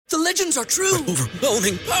The legends are true.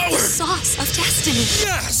 Overwhelming power! Sauce of destiny.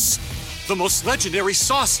 Yes! The most legendary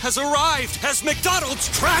sauce has arrived as McDonald's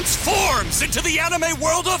transforms into the anime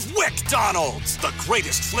world of WickDonald's. The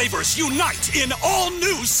greatest flavors unite in all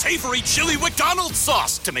new savory chili McDonald's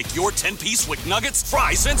sauce to make your 10-piece Wick Nuggets,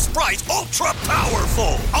 fries, and Sprite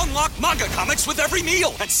ultra-powerful. Unlock manga comics with every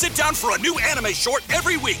meal and sit down for a new anime short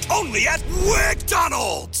every week only at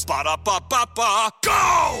WickDonald's. Ba-da-ba-ba-ba,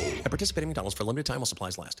 go! And participate in McDonald's for a limited time while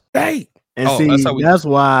supplies last. Hey! And that's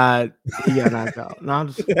why he got knocked out. No,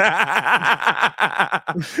 I'm just...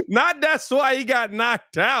 Not that's why he got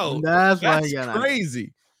knocked out. That's why he got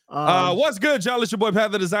crazy. What's good, y'all? It's your boy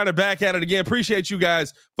Pat the Designer back at it again. Appreciate you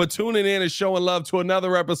guys for tuning in and showing love to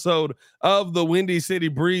another episode of the Windy City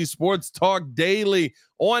Breeze Sports Talk Daily.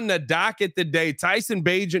 On the docket today, Tyson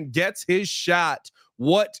Bagent gets his shot.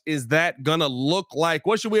 What is that gonna look like?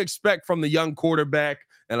 What should we expect from the young quarterback?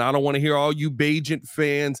 And I don't want to hear all you Bagent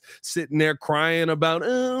fans sitting there crying about,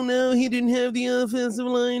 oh, no, he didn't have the offensive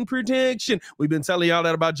line protection. We've been telling y'all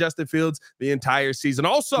that about Justin Fields the entire season.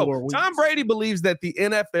 Also, Tom Brady believes that the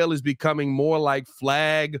NFL is becoming more like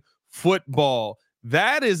flag football.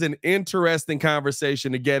 That is an interesting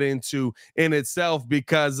conversation to get into in itself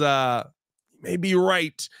because may be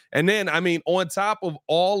right. And then, I mean, on top of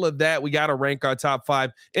all of that, we got to rank our top 5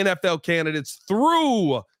 NFL candidates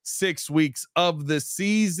through 6 weeks of the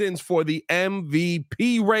seasons for the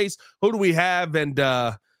MVP race. Who do we have? And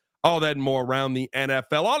all that and more around the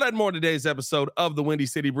NFL. All that and more in today's episode of the Windy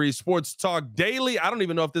City Breeze Sports Talk Daily. I don't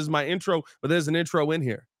even know if this is my intro, but there's an intro in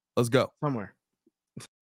here. Let's go. Somewhere.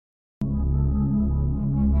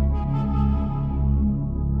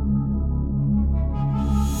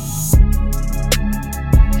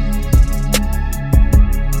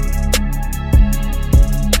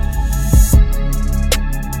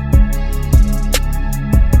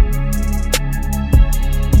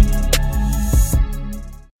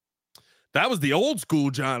 That was the old school,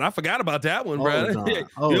 John. I forgot about that one, bro. We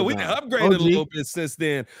upgraded a little bit since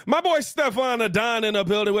then. My boy Stefan Adon in the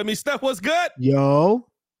building with me. Steph, what's good? Yo.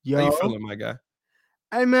 How you feeling, my guy?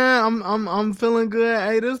 Hey man, I'm feeling good.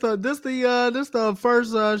 Hey, this the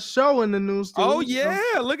first show in the new studio. Oh yeah,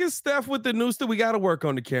 look at Steph with the new stuff. We got to work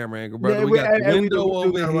on the camera angle, brother. Yeah, we got the window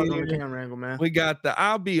over here. On the camera angle, man. We got the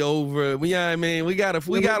I'll be over. We gotta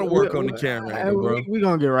work on the camera angle, bro. We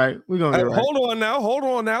gonna get right. We gonna get right. Hold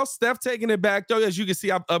on now. Steph taking it back though. As you can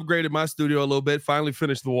see, I've upgraded my studio a little bit. Finally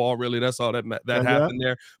finished the wall. Really, that's all that happened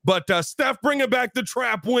there. But Steph bringing back the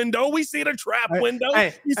trap window. We see the trap window.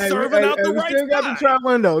 He's serving out the right side. Got the trap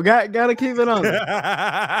window. Gotta keep it on.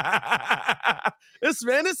 This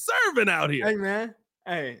man is serving out here. Hey man.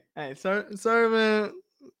 Hey, serving.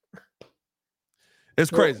 It's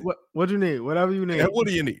crazy. What do you need? Whatever you need. Yeah, what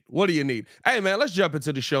do you need? Hey, man, let's jump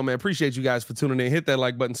into the show, man. Appreciate you guys for tuning in. Hit that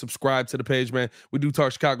like button. Subscribe to the page, man. We do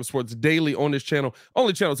talk Chicago sports daily on this channel.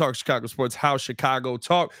 Only channel talk Chicago sports, how Chicago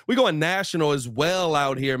talk. We going national as well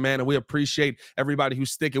out here, man, and we appreciate everybody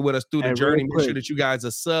who's sticking with us through the journey. Make sure that you guys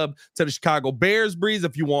are sub to the Chicago Bears Breeze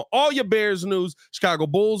if you want all your Bears news. Chicago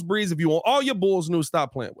Bulls Breeze if you want all your Bulls news.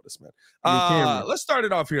 Stop playing with us, man. Let's start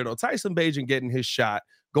it off here, though. Tyson Bagent getting his shot.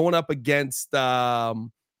 Going up against, what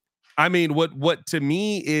to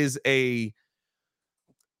me is a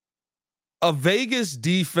Vegas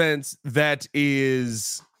defense that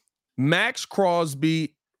is Max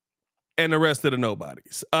Crosby and the rest of the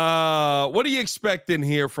nobodies. What are you expecting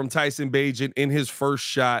here from Tyson Bagent in his first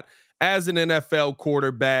shot as an NFL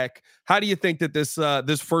quarterback? How do you think that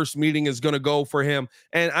this first meeting is going to go for him?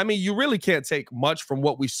 And I mean, you really can't take much from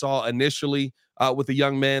what we saw initially with the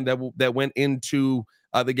young man that went into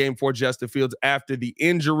the game for Justin Fields after the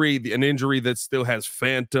injury, an injury that still has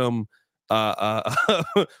phantom QB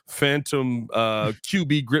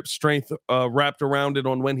grip strength wrapped around it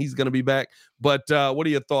on when he's going to be back. But what are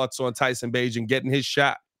your thoughts on Tyson Bagent getting his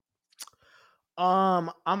shot?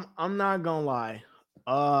 I'm not gonna lie.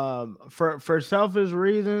 For selfish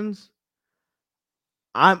reasons,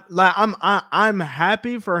 I'm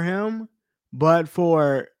happy for him, but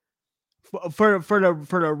for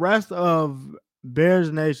the rest of Bears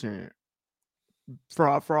Nation, for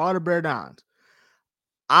all the Bear Downs,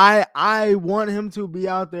 I want him to be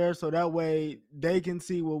out there so that way they can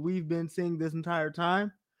see what we've been seeing this entire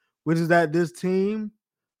time, which is that this team,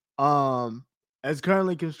 as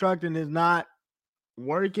currently constructed, is not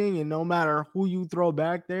working, and no matter who you throw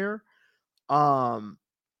back there,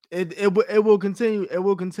 it will continue. It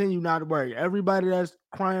will continue not to work. Everybody that's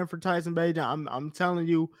crying for Tyson Bagent, I'm telling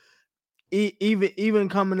you, even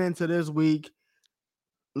coming into this week.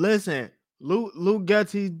 Listen, Luke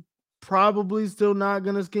Getsy probably still not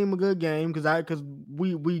gonna scheme a good game because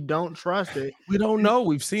we don't trust it. We don't know.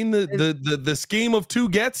 We've seen the scheme of two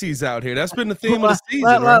Getsies out here. That's been the theme of like, the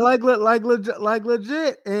season, right? like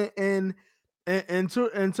legit. And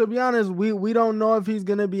to be honest, we don't know if he's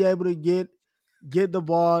gonna be able to get the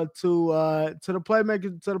ball to the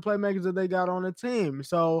playmakers that they got on the team.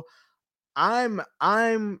 So I'm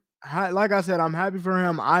like I said, I'm happy for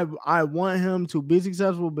him. I want him to be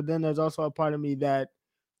successful, but then there's also a part of me that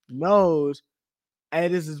knows, hey,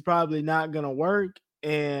 this is probably not gonna work.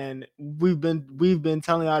 And we've been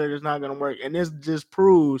telling y'all that it's not gonna work. And this just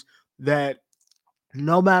proves that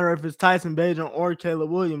no matter if it's Tyson Bagent or Caleb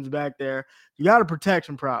Williams back there, you got a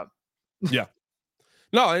protection problem. Yeah.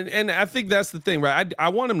 No, and I think that's the thing, right? I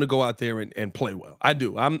want him to go out there and play well. I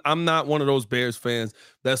do. I'm not one of those Bears fans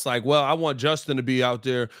that's like, well, I want Justin to be out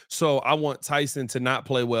there, so I want Tyson to not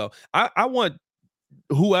play well. I want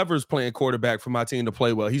whoever's playing quarterback for my team to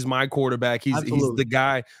play well. He's my quarterback. He's the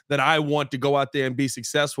guy that I want to go out there and be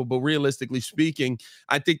successful. But realistically speaking,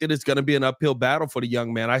 I think that it's going to be an uphill battle for the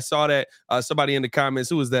young man. I saw that somebody in the comments,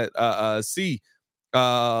 who was that?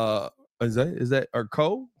 Is that or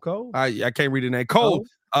Cole? I can't read the name. Cole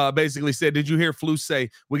basically said, "Did you hear Flus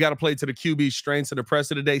say we got to play to the QB strengths of the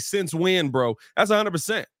press of the day? Since when, bro? That's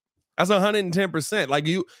 100%. That's 110%. Like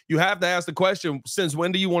you have to ask the question, since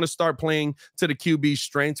when do you want to start playing to the QB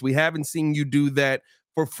strengths? We haven't seen you do that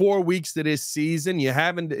for 4 weeks to this season.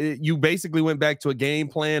 You basically went back to a game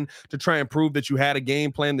plan to try and prove that you had a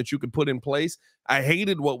game plan that you could put in place. I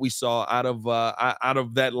hated what we saw out of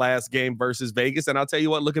that last game versus Vegas. And I'll tell you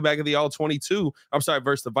what, looking back at the all-22,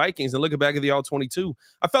 versus the Vikings, and looking back at the all-22,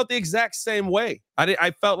 I felt the exact same way.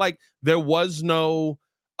 I felt like there was no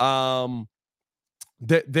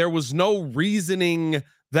there was no reasoning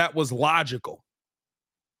that was logical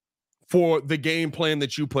for the game plan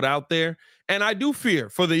that you put out there. And I do fear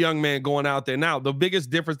for the young man going out there. Now, the biggest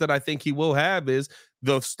difference that I think he will have is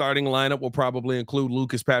the starting lineup will probably include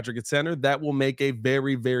Lucas Patrick at center. That will make a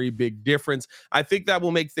very, very big difference. I think that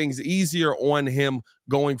will make things easier on him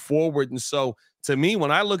going forward. And so, to me,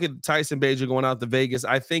 when I look at Tyson Bagent going out to Vegas,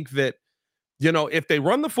 I think that, if they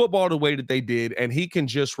run the football the way that they did and he can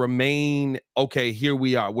just remain, okay, here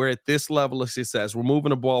we are. We're at this level of success. We're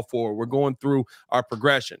moving the ball forward. We're going through our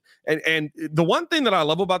progression. And the one thing that I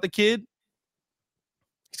love about the kid,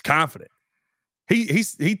 he's confident.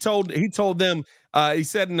 He told them, he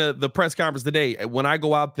said in the press conference today, when I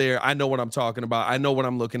go out there, I know what I'm talking about. I know what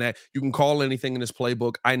I'm looking at. You can call anything in this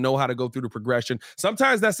playbook. I know how to go through the progression.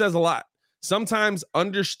 Sometimes that says a lot. Sometimes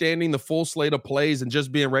understanding the full slate of plays and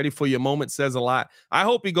just being ready for your moment says a lot. I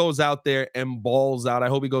hope he goes out there and balls out. I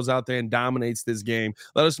hope he goes out there and dominates this game.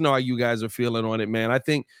 Let us know how you guys are feeling on it, man. I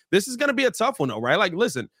think this is going to be a tough one, though, right? Like,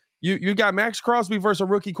 listen, you got Max Crosby versus a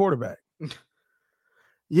rookie quarterback.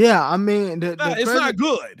 Yeah, I mean, it's not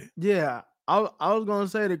good. Yeah, I was going to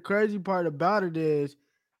say the crazy part about it is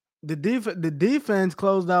the defense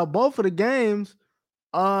closed out both of the games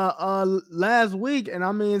last week, and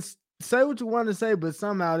I mean, say what you want to say, but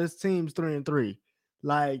somehow this team's 3-3.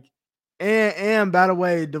 Like, and by the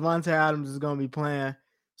way, Devontae Adams is going to be playing,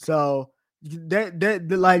 so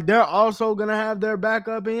they're also going to have their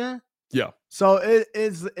backup in. Yeah. So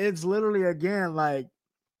it's literally, again, like,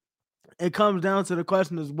 it comes down to the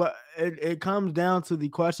question is what it comes down to the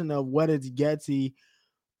question of what is Getsy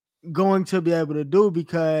going to be able to do,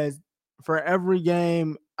 because for every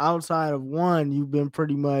game outside of one, you've been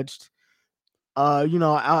pretty much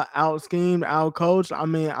out schemed, out coached. I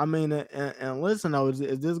mean, and listen though, is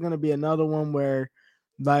this going to be another one where,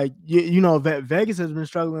 like, Vegas has been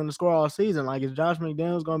struggling to score all season? Like, is Josh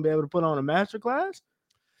McDaniels going to be able to put on a masterclass?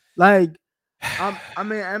 Like, and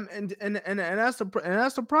that's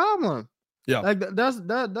the problem. Yeah, like that's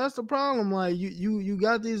the problem. Like, you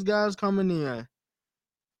got these guys coming in,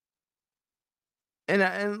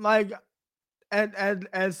 and like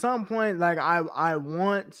at some point, like I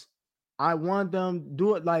want them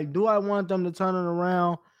do it. Like, do I want them to turn it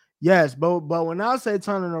around? Yes, but when I say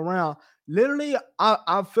turn it around, literally,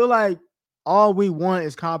 I feel like all we want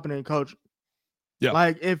is competent coaching. Yeah,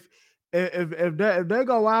 like if they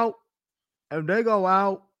go out,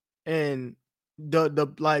 and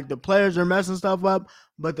the players are messing stuff up,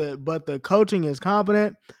 but the coaching is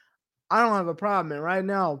competent, I don't have a problem. And right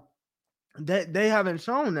now, they haven't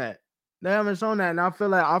shown that. They haven't shown that, and I feel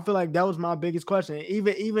like that was my biggest question.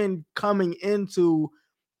 Even coming into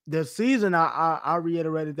the season, I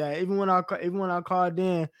reiterated that. Even when I called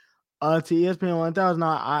in to ESPN 1000,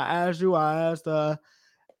 I asked you, I asked I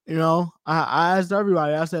asked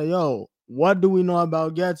everybody. I said, "Yo, what do we know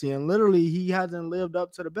about Getsy?" And literally, he hasn't lived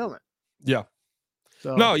up to the billing. Yeah.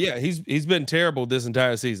 So. No, yeah, he's been terrible this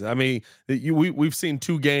entire season. I mean, we've seen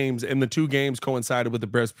 2 games, and the 2 games coincided with the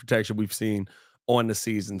best protection we've seen on the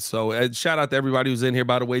season. So shout out to everybody who's in here.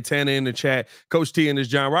 By the way, Tana in the chat, Coach T and this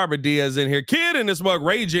John Robert Diaz in here, Kid in this mug,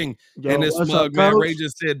 raging in this mug, man. Ray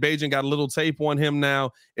just said Bajan got a little tape on him now.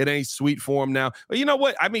 It ain't sweet for him now. But you know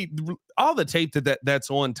what? I mean, all the tape that's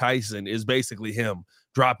on Tyson is basically him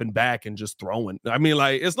dropping back and just throwing. I mean,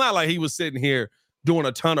 like, it's not like he was sitting here doing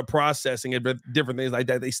a ton of processing and different things like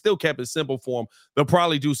that. They still kept it simple for him. They'll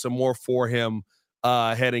probably do some more for him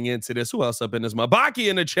heading into this. Who else up in this? Baki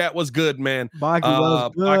in the chat was good, man.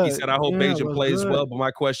 Baki said, I hope Bajan plays well, but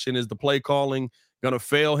my question is, the play calling gonna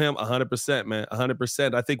fail him? 100%, man.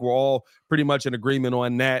 100%. I think we're all pretty much in agreement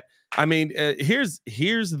on that. I mean, here's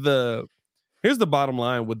the bottom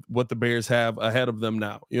line with what the Bears have ahead of them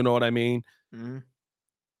now. You know what I mean? Mm-hmm.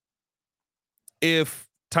 If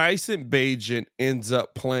Tyson Bagent ends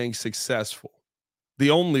up playing successful,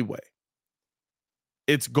 the only way,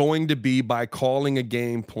 it's going to be by calling a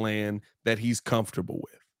game plan that he's comfortable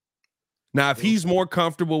with. Now, if he's more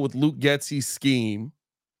comfortable with Luke Getsy's scheme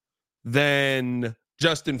than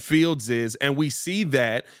Justin Fields is, and we see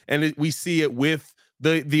that, and we see it with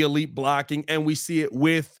the elite blocking, and we see it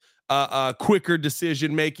with quicker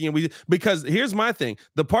decision making, and because here's my thing: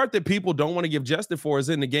 the part that people don't want to give Justin for is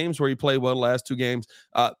in the games where he played well the last 2 games.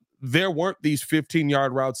 There weren't these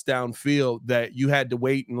 15-yard routes downfield that you had to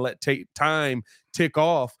wait and let time tick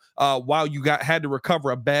off while you had to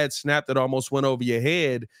recover a bad snap that almost went over your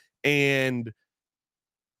head. And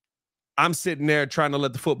I'm sitting there trying to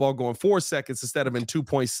let the football go in 4 seconds instead of in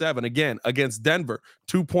 2.7. Again, against Denver,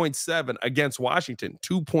 2.7. Against Washington,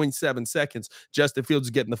 2.7 seconds. Justin Fields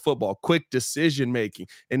is getting the football. Quick decision making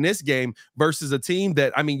in this game versus a team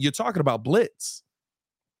that, I mean, you're talking about blitz.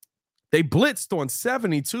 They blitzed on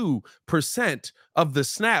 72% of the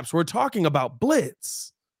snaps. We're talking about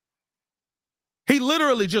blitz. He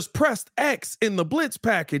literally just pressed X in the blitz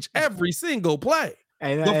package every single play.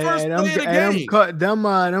 And the first play of the game.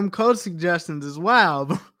 Them coach suggestions as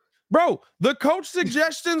well. Bro, the coach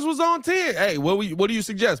suggestions was on 10. Hey, what do you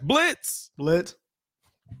suggest? Blitz.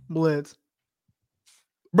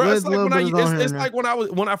 Bro, it's like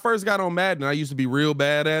when I first got on Madden, I used to be real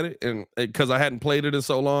bad at it, and because I hadn't played it in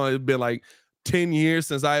so long, it'd been like 10 years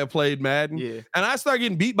since I had played Madden. Yeah. And I started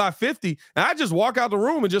getting beat by 50, and I just walk out the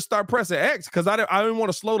room and just start pressing X because I didn't want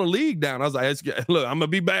to slow the league down. I was like, look, I'm gonna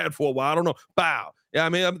be bad for a while. I don't know. Bow. Yeah, I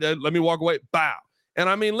mean, let me walk away. Bow. And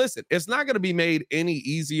I mean, listen, it's not going to be made any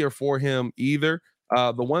easier for him either.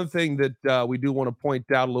 The one thing that we do want to point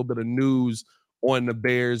out, a little bit of news on the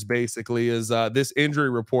Bears basically, is this injury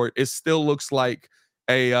report. It still looks like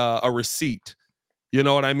a receipt. You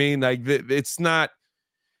know what I mean? Like it's not.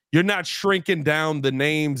 You're not shrinking down the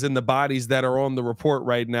names and the bodies that are on the report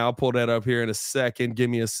right now. I'll pull that up here in a second. Give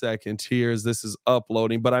me a second here as this is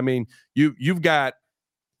uploading. But I mean, you've got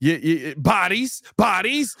bodies. Bro,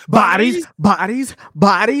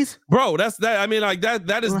 that's that. I mean, like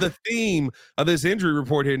that is the theme of this injury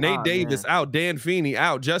report here. Nate Davis out, Dan Feeney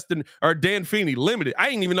out, Dan Feeney limited. I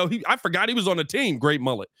didn't even know I forgot he was on the team. Great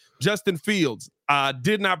mullet. Justin Fields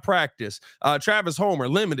did not practice. Travis Homer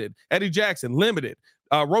limited. Eddie Jackson limited.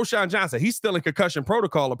 Roshan Johnson, he's still in concussion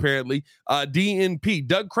protocol, apparently. DNP.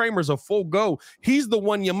 Doug Kramer's a full go. He's the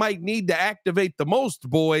one you might need to activate the most,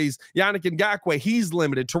 boys. Yannick Ngakoue, he's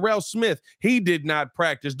limited. Terrell Smith, he did not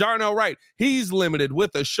practice. Darnell Wright, he's limited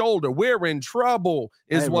with a shoulder. We're in trouble,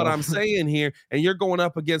 is what I'm saying here. And you're going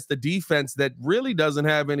up against the defense that really doesn't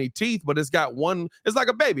have any teeth, but it's got one. It's like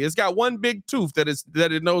a baby. It's got one big tooth that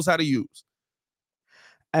it knows how to use.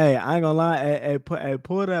 Hey, I ain't gonna lie.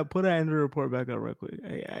 Pull that injury report back up real quick.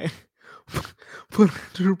 Hey, put the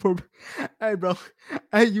injury report. Hey, bro.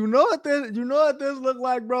 Hey, you know what this look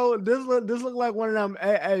like, bro? This look like one of them.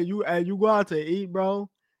 Hey, you go out to eat, bro,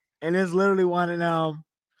 and it's literally one of them.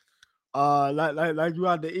 Like you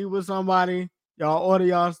out to eat with somebody. Y'all order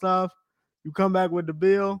y'all stuff. You come back with the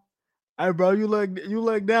bill. Hey, bro, you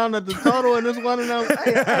look down at the total, and it's one of them. I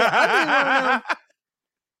need one of them.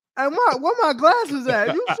 Hey, where my glasses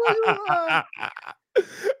at? You sure you?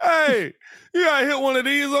 Hey, you gotta hit one of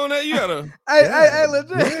these on that. You gotta. hey,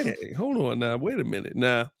 legit. Hey, hold on now. Wait a minute.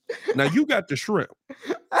 Now you got the shrimp.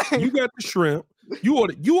 You got the shrimp. You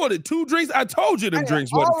ordered 2 drinks. I told you them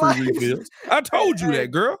drinks wasn't free refills. I told you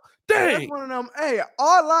that, girl. Dang. That's one of them. Hey,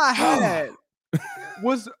 all I had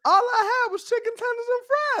was chicken tenders and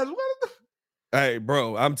fries. Hey,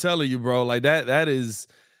 bro, I'm telling you, bro. Like that is.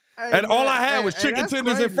 And all I had was chicken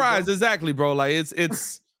tenders and fries. Bro. Exactly, bro. Like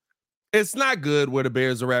it's not good where the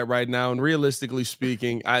Bears are at right now. And realistically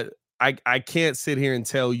speaking, I can't sit here and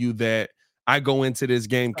tell you that I go into this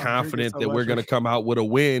game confident that we're going to come out with a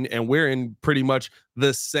win, and we're in pretty much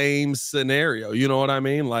the same scenario. You know what I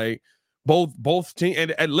mean? Like both teams.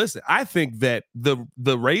 And listen, I think that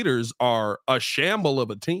the Raiders are a shamble of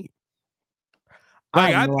a team.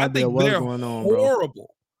 Like I think they're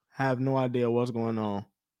horrible. I have no idea what's going on.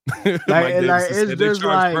 It's just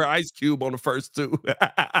like per Ice Cube on the first two.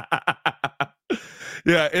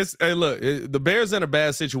 Yeah, the Bears in a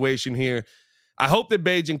bad situation here. I hope that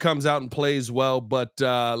Bagent comes out and plays well, but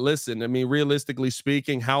listen, I mean, realistically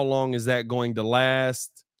speaking, how long is that going to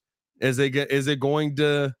last? Is that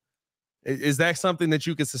something that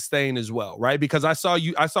you can sustain as well, right? Because I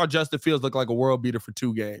saw Justin Fields look like a world beater for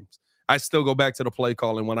 2 games. I still go back to the play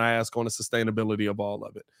calling when I ask on the sustainability of all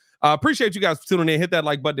of it. Appreciate you guys for tuning in. Hit that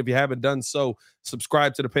like button if you haven't done so.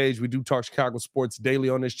 Subscribe to the page. We do talk Chicago sports daily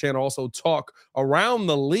on this channel. Also talk around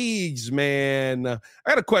the leagues, man. I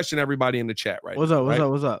got a question, everybody in the chat right now.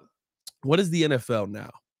 What's up? What is the NFL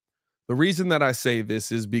now? The reason that I say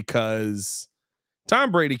this is because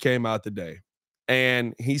Tom Brady came out today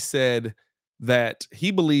and he said that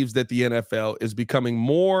he believes that the NFL is becoming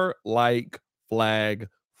more like flag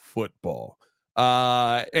football.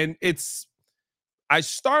 And I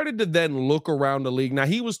started to then look around the league. Now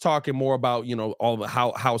he was talking more about, all the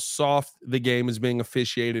how soft the game is being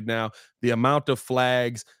officiated now, the amount of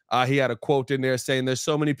flags. He had a quote in there saying there's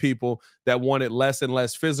so many people that want it less and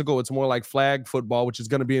less physical. It's more like flag football, which is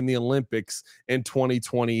going to be in the Olympics in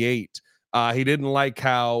 2028. He didn't like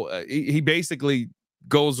how he basically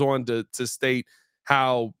goes on to state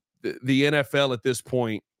how the NFL at this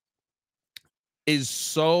point is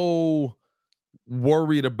so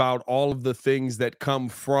worried about all of the things that come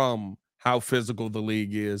from how physical the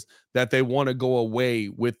league is that they want to go away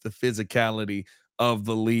with the physicality of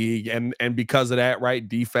the league. And because of that, right,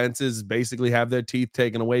 defenses basically have their teeth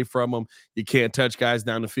taken away from them. You can't touch guys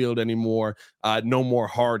down the field anymore. No more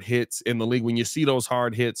hard hits in the league. When you see those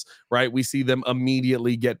hard hits, right, we see them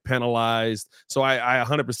immediately get penalized. So I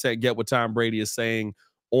 100% get what Tom Brady is saying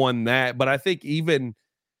on that. But I think even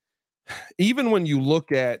when you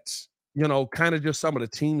look at, kind of just some of the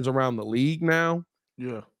teams around the league now.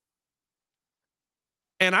 Yeah.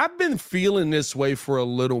 And I've been feeling this way for a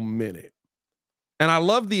little minute. And I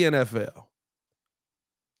love the NFL.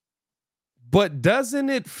 But doesn't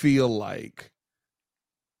it feel like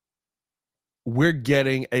we're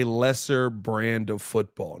getting a lesser brand of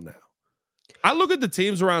football now? I look at the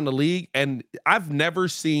teams around the league and I've never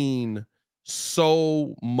seen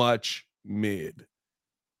so much mid.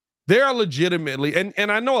 They are legitimately,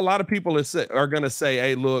 and I know a lot of people are going to say,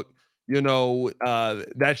 hey, look,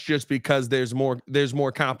 that's just because there's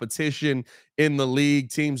more competition in the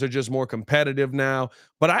league. Teams are just more competitive now.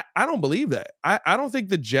 But I don't believe that. I don't think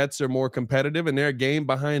the Jets are more competitive in their game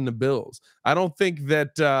behind the Bills. I don't think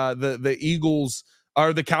that the Eagles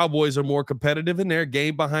or the Cowboys are more competitive in their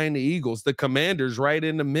game behind the Eagles. The Commanders right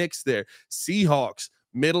in the mix there. Seahawks,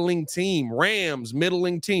 middling team. Rams,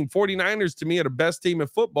 middling team. 49ers, to me, are the best team in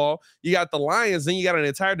football. You got the Lions, then you got an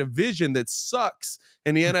entire division that sucks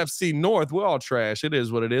in the NFC North. We're all trash. It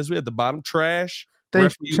is what it is. We at the bottom, trash.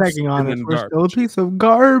 Thanks for checking on it. We're still a piece of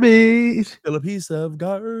garbage. Still a piece of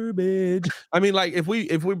garbage. I mean, like, if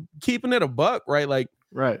we're keeping it a buck, right? Like,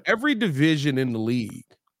 right. Every division in the league,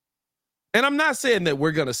 and I'm not saying that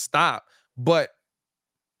we're going to stop, but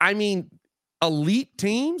I mean, elite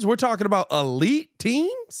teams, we're talking about elite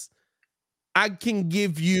teams. I can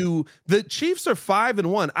give you the Chiefs are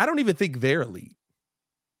 5-1. I don't even think they're elite.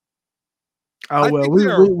 Oh, well,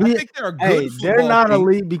 I think they're good. They're not team.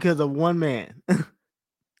 Elite because of one man.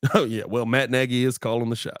 Oh, yeah. Well, Matt Nagy is calling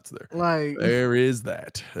the shots there. Like, there is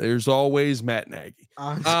that. There's always Matt Nagy.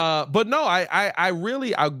 But no, I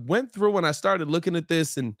went through and I started looking at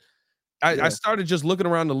this and I started just looking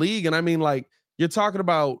around the league. And I mean, like, you're talking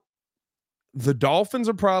about the Dolphins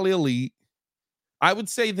are probably elite. I would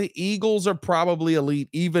say the Eagles are probably elite,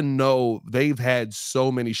 even though they've had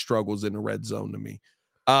so many struggles in the red zone to me.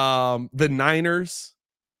 The Niners.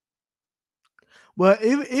 Well,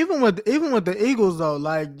 even with the Eagles though,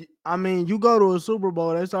 like, I mean, you go to a Super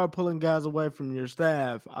Bowl, they start pulling guys away from your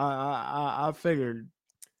staff. I figured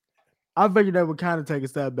they would kind of take a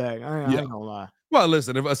step back. I ain't gonna lie. Well,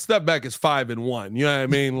 listen, if a step back is 5-1, you know what I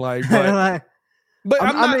mean? Like, but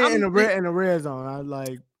I'm in the red zone. I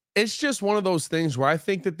like. It's just one of those things where I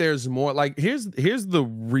think that there's more. Like, here's the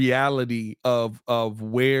reality of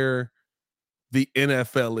where the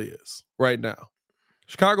NFL is right now.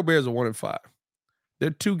 Chicago Bears are 1-5. They're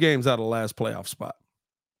 2 games out of the last playoff spot.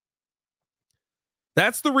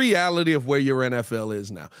 That's the reality of where your NFL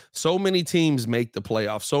is now. So many teams make the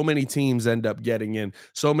playoffs. So many teams end up getting in.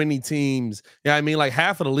 So many teams, like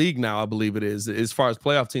half of the league now, I believe it is, as far as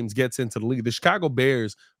playoff teams gets into the league. The Chicago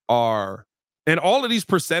Bears are, and all of these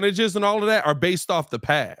percentages and all of that are based off the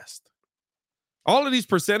past. All of these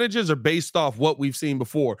percentages are based off what we've seen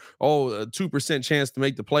before. Oh, a 2% chance to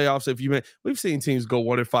make the playoffs. We've seen teams go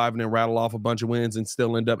 1-5 and then rattle off a bunch of wins and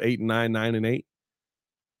still end up 8-9, 9-8.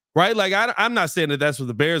 Right? Like, I'm not saying that that's what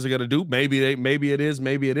the Bears are going to do. Maybe it is,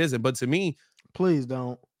 maybe it isn't. But to me, please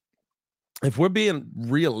don't. If we're being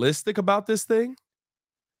realistic about this thing,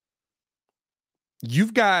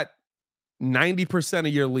 you've got 90% of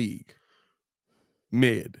your league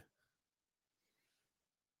mid.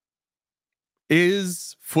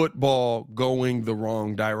 Is football going the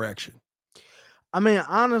wrong direction? I mean,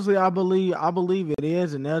 honestly, I believe it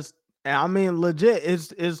is, and that's, I mean, legit.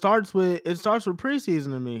 It starts with preseason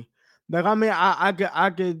to me. Like, I mean,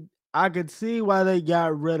 I could see why they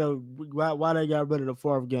got rid of the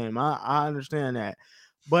fourth game. I understand that,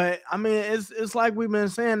 but I mean, it's like we've been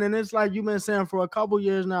saying, and it's like you've been saying for a couple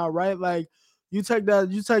years now, right? Like, you take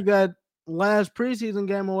that last preseason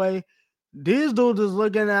game away. These dudes is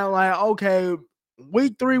looking at like, okay,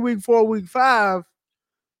 week 3, week 4, week 5,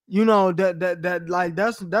 you know, that like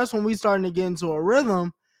that's when we starting to get into a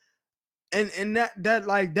rhythm, and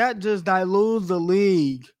that just dilutes the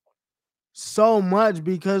league so much,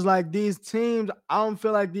 because like these teams, I don't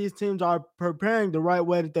feel like these teams are preparing the right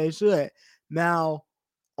way that they should. Now,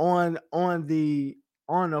 on the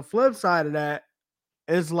flip side of that,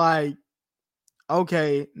 it's like,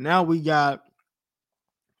 okay, now we got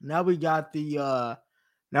the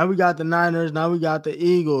Niners, now we got the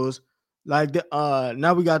Eagles, like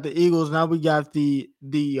now we got the Eagles, now we got the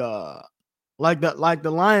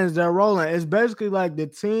Lions that are rolling. It's basically like the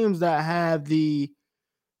teams that have the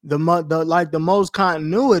most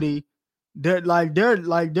continuity. They're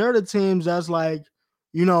the teams that's like,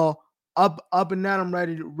 you know, up and at them,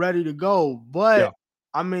 ready to go. But yeah.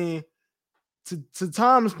 I mean, to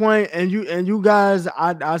Tom's point, and you guys,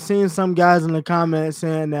 I seen some guys in the comments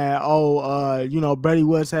saying that, you know, Brady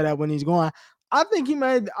would say that when he's going. I think he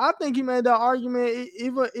made that argument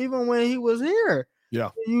even when he was here.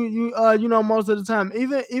 Yeah. You know, most of the time,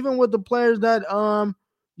 even with the players that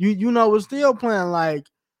you know was still playing, like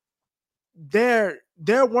they're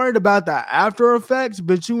worried about the after effects,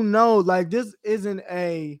 but you know, like this isn't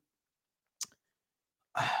a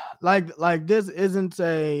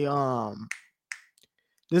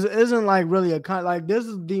this isn't like really like this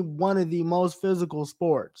is one of the most physical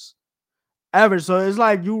sports ever. So it's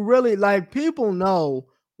like you really, like, people know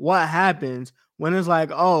what happens when it's like,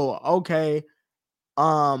 oh, okay,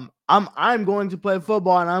 I'm going to play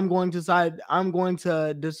football and I'm going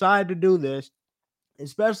to decide to do this,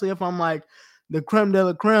 especially if I'm like the creme de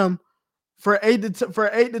la creme for 8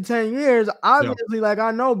 to 10 years. Obviously, yeah. Like,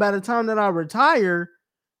 I know by the time that I retire,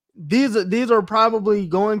 these are probably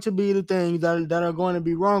going to be the things that are going to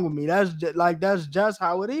be wrong with me. That's just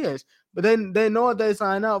how it is. But they know what they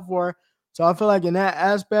sign up for. So I feel like in that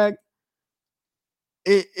aspect,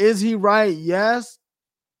 is he right? Yes.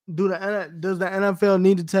 Does the NFL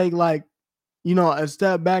need to take, like, you know, a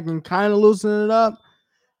step back and kind of loosen it up?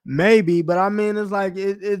 Maybe, but I mean, it's like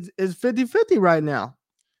it's 50-50 right now.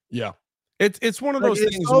 Yeah, it's one of those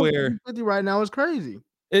things where 50 right now is crazy.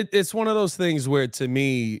 It's one of those things where, to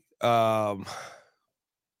me,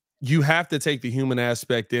 you have to take the human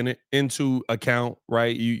aspect into account,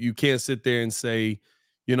 right? You can't sit there and say,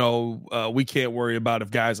 you know, we can't worry about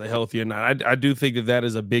if guys are healthy or not. I do think that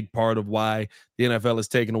is a big part of why the NFL has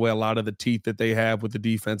taken away a lot of the teeth that they have with the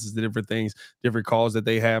defenses, the different things, different calls that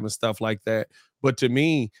they have and stuff like that. But to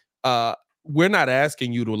me, we're not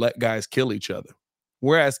asking you to let guys kill each other.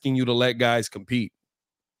 We're asking you to let guys compete.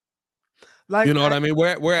 Like, you know what I mean?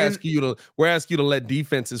 We're asking you to let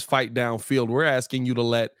defenses fight downfield. We're asking you to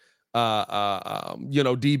let you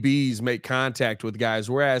know, DBs make contact with guys.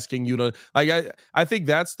 We're asking you to, like, I think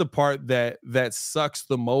that's the part that sucks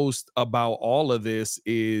the most about all of this,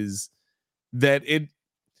 is that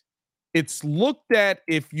it's looked at,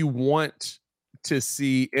 if you want to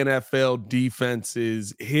see NFL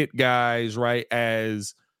defenses hit guys, right,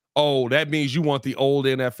 as, oh, that means you want the old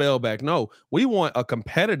NFL back. No, we want a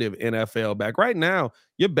competitive NFL back. Right now,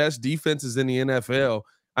 your best defenses in the NFL,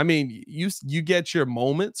 I mean, you get your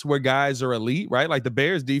moments where guys are elite, right? Like the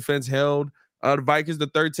Bears defense held the Vikings to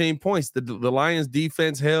 13 points. The Lions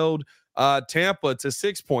defense held Tampa to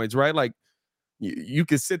 6 points, right? Like you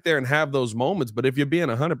could sit there and have those moments, but if you're being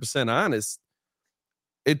 100% honest,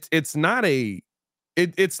 it's not a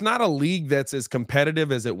league that's as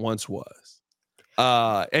competitive as it once was.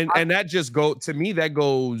 And that just to me, that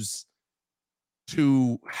goes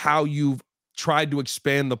to how you've tried to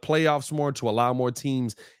expand the playoffs more to allow more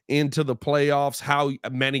teams into the playoffs, how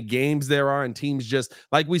many games there are, and teams just,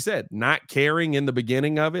 like we said, not caring in the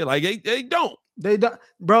beginning of it. Like they don't.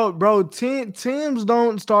 Bro, teams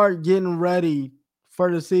don't start getting ready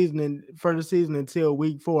for the season until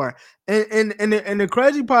week 4. And the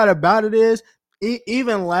crazy part about it is,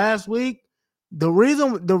 even last week, the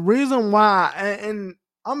reason why, and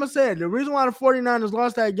I'm gonna say it, the reason why the 49ers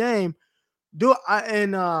lost that game,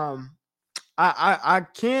 I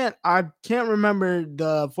can't remember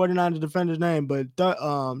the 49ers defender's name, but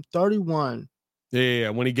 31. Yeah,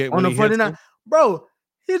 when he on the 49, bro.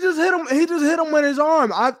 He just hit him with his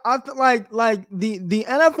arm. I like the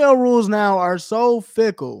NFL rules now are so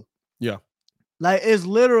fickle. Yeah. Like, it's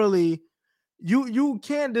literally you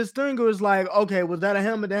can't distinguish, like, okay, was that a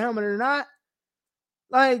helmet or not?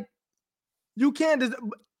 Like, you can't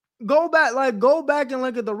go back and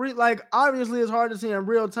look at like, obviously it's hard to see in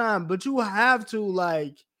real time, but you have to,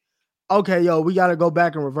 like, okay, yo, we got to go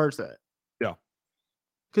back and reverse that. Yeah.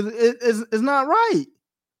 Cuz it's not right.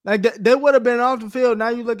 Like, they would have been off the field. Now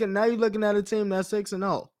you're looking at a team that's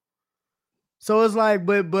 6-0. So it's like,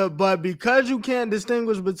 but because you can't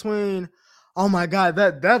distinguish between, oh my God,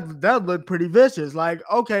 that looked pretty vicious. Like,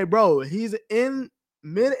 okay, bro, he's in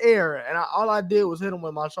midair, and all I did was hit him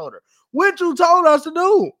with my shoulder, which you told us to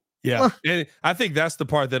do. Yeah, and I think that's the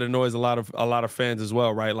part that annoys a lot of fans as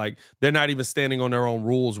well, right? Like, they're not even standing on their own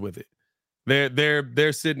rules with it.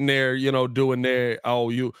 They're sitting there, doing their,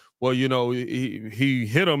 he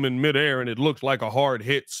hit him in midair and it looked like a hard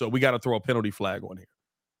hit, so we got to throw a penalty flag on here.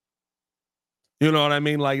 You know what I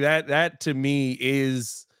mean? Like, that to me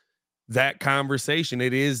is that conversation.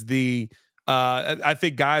 It is I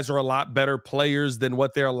think guys are a lot better players than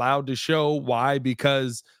what they're allowed to show. Why?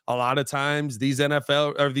 Because a lot of times these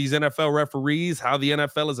NFL referees, how the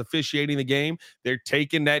NFL is officiating the game, they're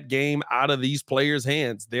taking that game out of these players'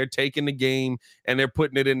 hands. They're taking the game and they're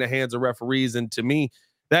putting it in the hands of referees. And to me,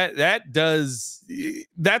 that's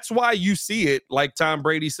why you see it, like Tom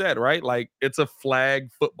Brady said, right? Like, it's a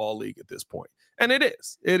flag football league at this point. And it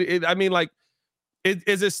is. I mean, like,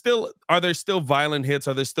 are there still violent hits?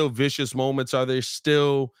 Are there still vicious moments? Are there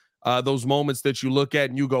still those moments that you look at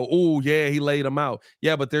and you go, oh, yeah, he laid them out?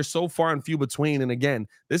 Yeah, but they're so far and few between. And again,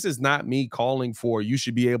 this is not me calling for you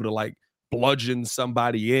should be able to, like, bludgeon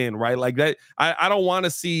somebody in, right? Like that. I don't want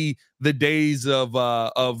to see the days of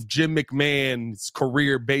Jim McMahon's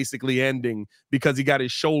career basically ending because he got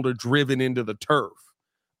his shoulder driven into the turf.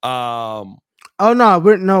 Oh no,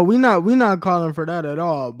 we're not calling for that at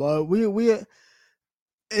all. But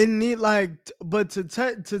it need, like, but to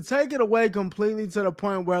take it away completely to the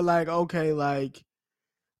point where, like, okay, like,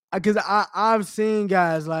 because I've seen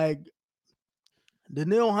guys like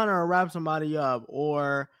Danielle Hunter wrap somebody up,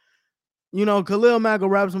 or Khalil Mack will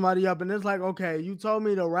wrap somebody up, and it's like, okay, you told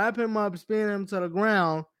me to wrap him up, spin him to the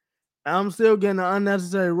ground, and I'm still getting the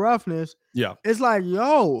unnecessary roughness. Yeah, it's like,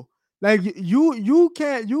 yo, like, you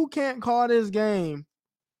can't call this game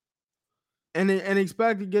and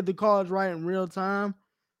expect to get the calls right in real time.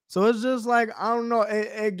 So it's just like, I don't know.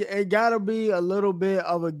 It gotta be a little bit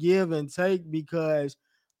of a give and take, because,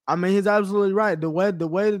 I mean, he's absolutely right. The way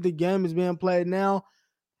that the game is being played now,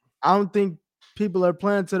 I don't think people are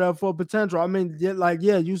playing to their full potential. I mean,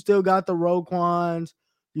 yeah, you still got the Roquans,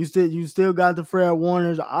 you still got the Fred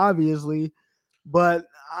Warners, obviously, but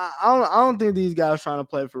I don't think these guys trying to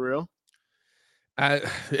play for real.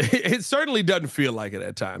 It certainly doesn't feel like it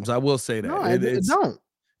at times. I will say that. No, it don't.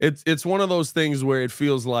 It's one of those things where it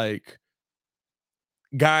feels like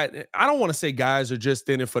I don't want to say guys are just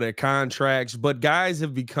in it for their contracts, but guys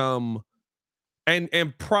have become,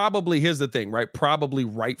 and probably, here's the thing, right? Probably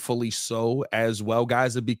rightfully so as well.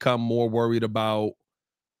 Guys have become more worried about,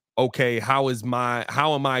 okay, how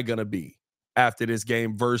am I going to be after this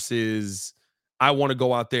game versus I want to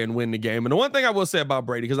go out there and win the game. And the one thing I will say about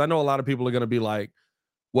Brady, because I know a lot of people are going to be like,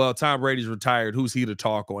 well, Tom Brady's retired. Who's he to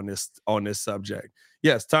talk on this subject?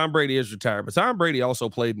 Yes, Tom Brady is retired, but Tom Brady also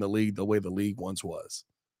played in the league the way the league once was.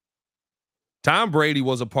 Tom Brady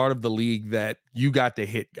was a part of the league that you got to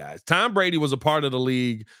hit guys. Tom Brady was a part of the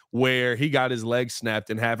league where he got his legs snapped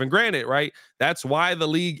in half. And granted, right, that's why the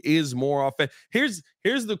league is more often. Here's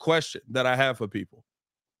the question that I have for people.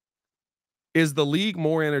 Is the league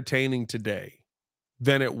more entertaining today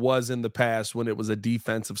than it was in the past when it was a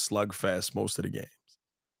defensive slugfest most of the games?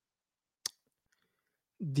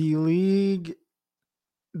 The league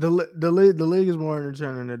is more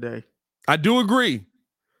entertaining today. I do agree.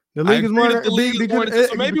 The league is more.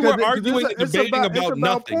 So maybe we're arguing and debating about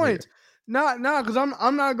nothing. Points. because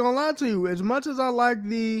I'm not gonna lie to you. As much as I like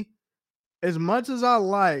the 20-17,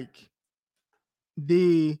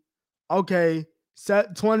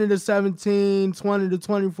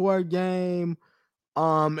 20-24 game.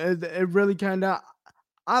 It really came down.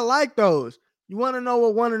 I like those. You want to know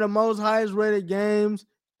what one of the most highest rated games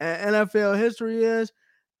in NFL history is?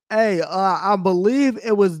 Hey, I believe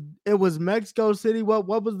it was Mexico City.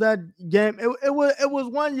 What was that game? It was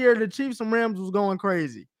one year the Chiefs and Rams was going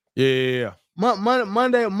crazy. Yeah.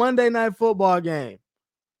 Monday night football game.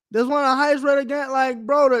 This one of the highest rated game. Like,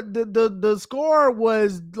 bro, the score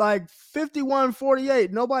was like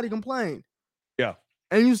 51-48. Nobody complained. Yeah.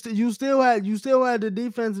 And you still had the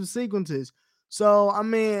defensive sequences. So I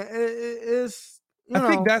mean, it's I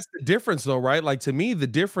think that's the difference, though, right? Like, to me, the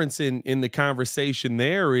difference in the conversation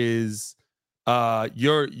there is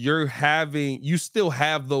you still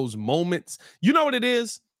have those moments. You know what it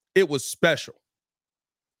is? It was special.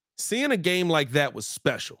 Seeing a game like that was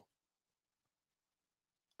special.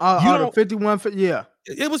 The 51, yeah.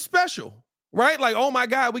 It was special, right? Like, oh my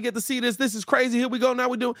God, we get to see this. This is crazy. Here we go. Now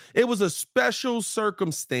we do. It was a special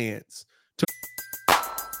circumstance.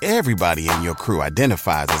 Everybody in your crew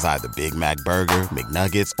identifies as either Big Mac Burger,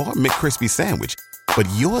 McNuggets, or McCrispy Sandwich. But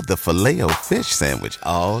you're the Filet-O-Fish Sandwich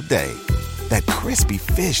all day. That crispy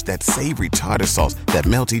fish, that savory tartar sauce, that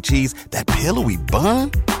melty cheese, that pillowy bun.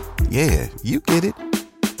 Yeah, you get it.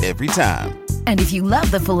 Every time. And if you love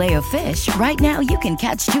the Filet-O-Fish, right now you can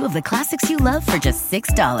catch two of the classics you love for just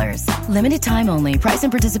 $6. Limited time only. Price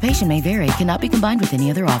and participation may vary. Cannot be combined with any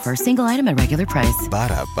other offer. Single item at regular price.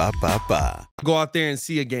 Ba-da-ba-ba-ba. Go out there and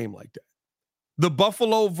see a game like that. The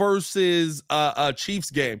Buffalo versus Chiefs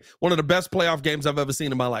game, one of the best playoff games I've ever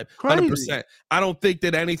seen in my life. 100%. I don't think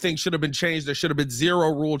that anything should have been changed. There should have been zero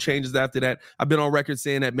rule changes after that. I've been on record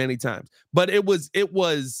saying that many times. But it was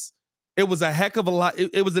a heck of a lot.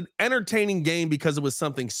 It was an entertaining game because it was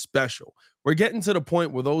something special. We're getting to the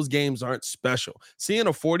point where those games aren't special. Seeing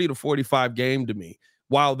a 40-45 game, to me,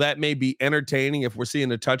 while that may be entertaining, if we're seeing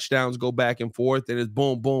the touchdowns go back and forth and it's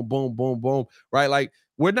boom, boom, boom, boom, boom, right? Like,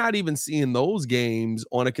 we're not even seeing those games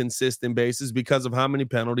on a consistent basis because of how many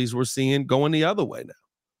penalties we're seeing going the other way now.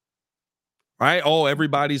 Right? Oh,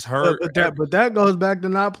 everybody's hurt. But that goes back to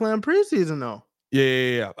not playing preseason, though.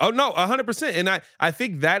 Yeah. Oh, no, 100%. And I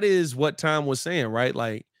think that is what Tom was saying, right?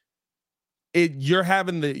 Like, you're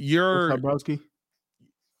having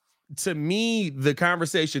to me, the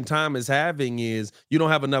conversation Tom is having is you don't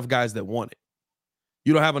have enough guys that want it.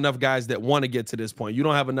 You don't have enough guys that want to get to this point. You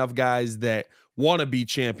don't have enough guys that want to be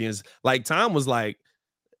champions. Like, Tom was like,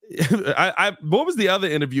 what was the other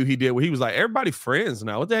interview he did where he was like, everybody friends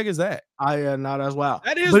now? What the heck is that? No, that's wild.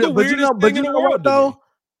 That is the weirdest thing in the world, though.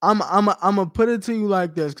 I'm gonna put it to you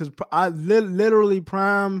like this, because I literally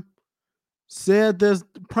Prime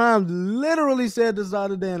literally said this the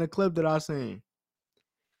other day in a clip that I seen.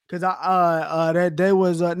 Because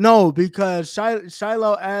because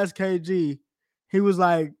Shiloh asked KG, he was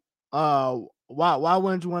like, why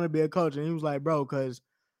wouldn't you want to be a coach? And he was like, bro, because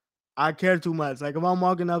I care too much. Like, if I'm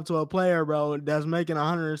walking up to a player, bro, that's making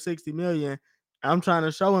 $160 million, I'm trying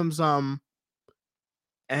to show him something,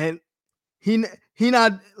 and he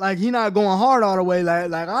not going hard all the way.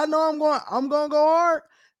 Like I know I'm going to go hard.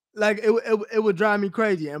 Like, it would drive me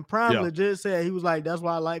crazy. And Prime legit said, he was like, that's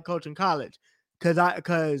why I like coaching college.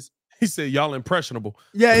 Cause he said, y'all impressionable.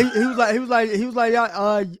 Yeah. He was like,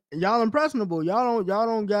 y'all impressionable. Y'all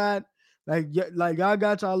don't got like y'all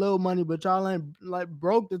got y'all little money, but y'all ain't like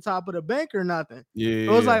broke the top of the bank or nothing. Yeah.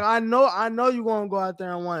 So it's like, I know you gonna go out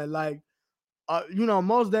there and want it. Like,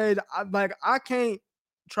 most days I can't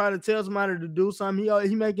try to tell somebody to do something.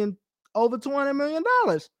 He making over $200 million.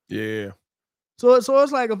 Yeah. So it's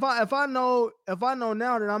like, if I know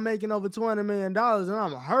now that I'm making over $200 million and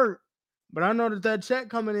I'm hurt, but I know that check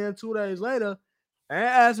coming in 2 days later and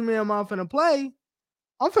asking me am I finna play,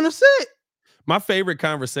 I'm finna sit. My favorite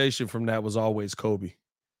conversation from that was always Kobe.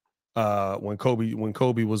 When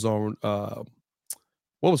Kobe was on, what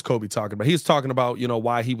was Kobe talking about? He was talking about,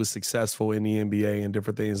 why he was successful in the NBA and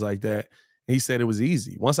different things like that. He said it was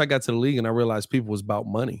easy. Once I got to the league and I realized people was about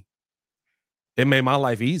money, it made my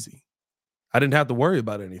life easy. I didn't have to worry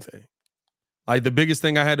about anything. Like, the biggest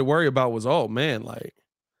thing I had to worry about was, oh man, like,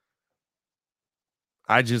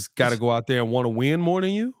 I just got to go out there and want to win more than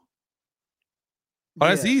you. Oh,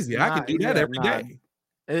 that's easy. I can do that every day.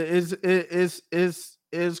 It's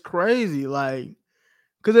crazy. Like,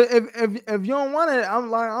 because if you don't want it, I'm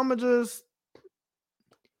gonna just,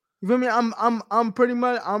 you feel me? I'm pretty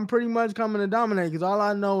much coming to dominate, because all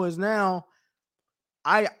I know is now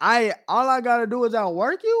all I gotta do is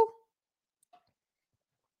outwork you.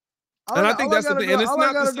 And I think that's the thing. And it's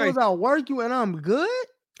not to say I'll work you and I'm good.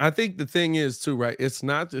 I think the thing is too, right? It's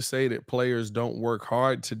not to say that players don't work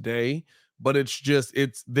hard today, but it's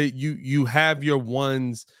that you have your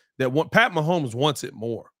ones that want. Pat Mahomes wants it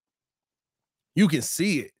more. You can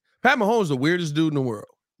see it. Pat Mahomes is the weirdest dude in the world.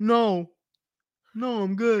 No,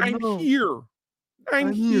 I'm good. I'm here. Pat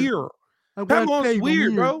Mahomes is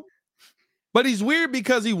weird, bro. But he's weird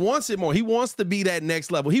because he wants it more. He wants to be that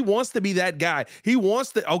next level. He wants to be that guy. He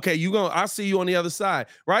wants to, okay, I'll see you on the other side,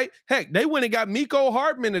 right? Heck, they went and got Mecole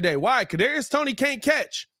Hardman today. Why? Kadarius Toney can't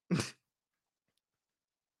catch.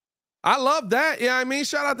 I love that. Yeah, I mean,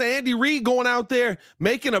 shout out to Andy Reid going out there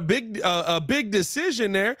making a big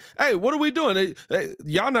decision there. Hey, what are we doing?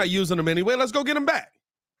 Y'all not using them anyway. Let's go get them back.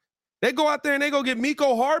 They go out there and they go get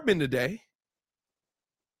Mecole Hardman today.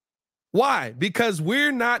 Why? Because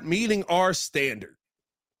we're not meeting our standard.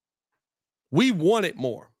 We want it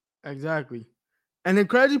more. Exactly. And the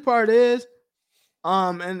crazy part is,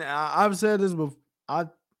 and I've said this before. I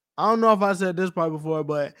don't know if I said this part before,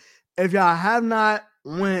 but if y'all have not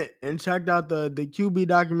went and checked out the QB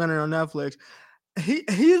documentary on Netflix,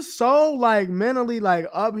 he's so like mentally like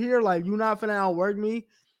up here, like you not finna outwork me.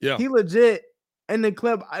 Yeah. He legit in the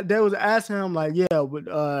clip they was asking him like, yeah,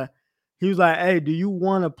 but he was like, hey, do you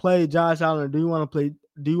want to play Josh Allen or do you want to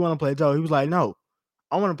play Joe? He was like, no,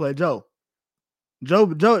 I want to play Joe. Joe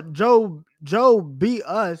beat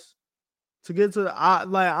us to get to the I'm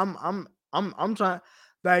trying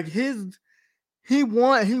like he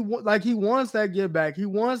wants that get back. He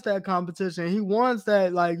wants that competition. He wants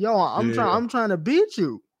that like, yo, I'm trying to beat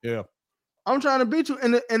you. Yeah. I'm trying to beat you.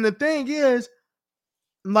 And the thing is,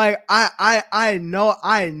 like I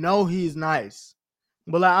know he's nice.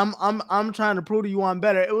 But like I'm trying to prove to you I'm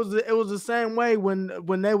better. It was the same way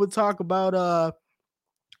when they would talk about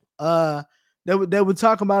they would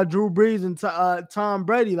talk about Drew Brees and Tom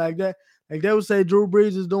Brady like that. Like they would say Drew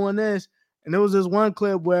Brees is doing this, and there was this one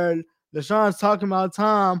clip where LaShawn's talking about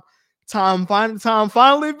Tom. Tom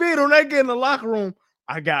finally beat him. They get in the locker room.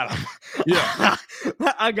 I got him. Yeah,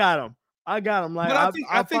 I got him. Like, but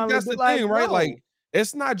I think that's the thing, right? No. Like.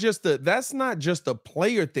 That's not just a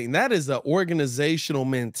player thing. That is an organizational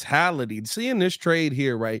mentality. Seeing this trade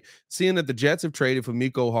here, right? Seeing that the Jets have traded for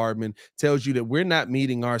Mecole Hardman tells you that we're not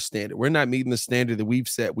meeting our standard. We're not meeting the standard that we've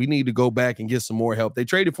set. We need to go back and get some more help. They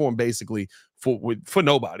traded for him basically for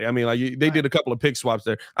nobody. I mean, like they did a couple of pick swaps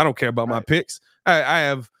there. I don't care about my picks. I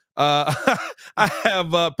have Patrick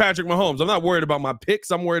Mahomes. I'm not worried about my picks.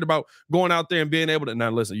 I'm worried about going out there and being able to.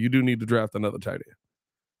 Now, listen, you do need to draft another tight end.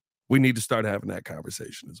 We need to start having that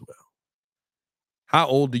conversation as well. How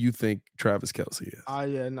old do you think Travis Kelce is? Oh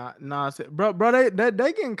yeah, bro. They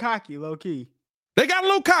getting cocky, low key. They got a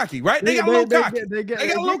little cocky, right? They got a little cocky. They got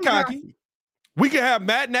a little cocky. We can have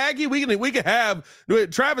Matt Nagy. We can have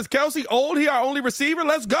Travis Kelce, old here, our only receiver.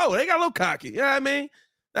 Let's go. They got a little cocky. You know what I mean?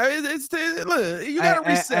 Look, you got to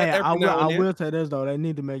reset. I will say this though. They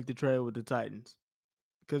need to make the trade with the Titans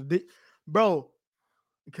because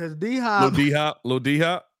D-Hop. Lil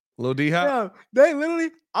D-Hop? Yeah, they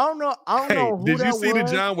literally, I don't know who did you see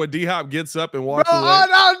was. the John where D-Hop gets up and walks away?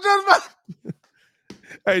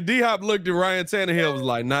 Hey, D-Hop looked at Ryan Tannehill, was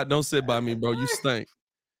like, don't sit by me, bro. You stink.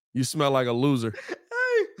 You smell like a loser.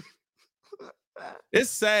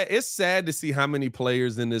 It's sad. It's sad to see how many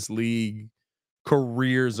players in this league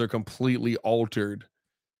careers are completely altered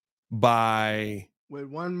by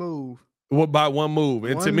one move. By one move.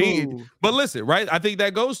 And to me, but listen, right? I think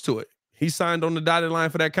that goes to it. He signed on the dotted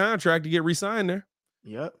line for that contract to get re-signed there.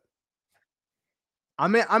 Yep. I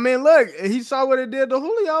mean, look, he saw what it did to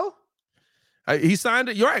Julio. He signed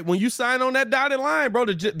it. You're right. When you sign on that dotted line, bro,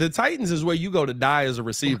 the Titans is where you go to die as a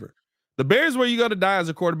receiver. The Bears is where you go to die as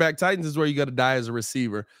a quarterback. Titans is where you go to die as a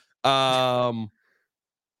receiver. What I'm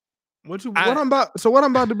about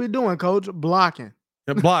to be doing, Coach? Blocking.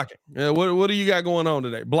 Blocking. Yeah, what do you got going on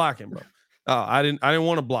today? Blocking, bro. Oh, I didn't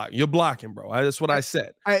want to block. You're blocking, bro. That's what I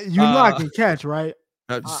said. You block and catch, right?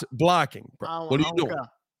 Blocking, bro. What are you doing?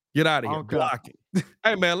 Get out of here. Okay. Blocking.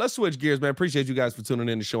 Hey, man, let's switch gears, man. Appreciate you guys for tuning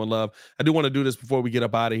in and showing love. I do want to do this before we get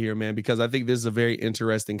up out of here, man, because I think this is a very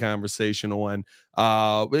interesting conversation on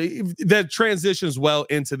that transitions well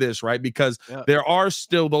into this, right? Because there are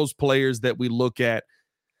still those players that we look at.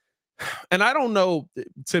 And I don't know.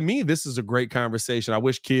 To me, this is a great conversation. I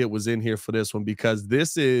wish Kid was in here for this one because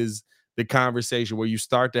this is the conversation where you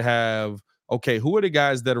start to have, okay, who are the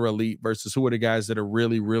guys that are elite versus who are the guys that are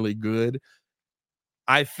really, really good?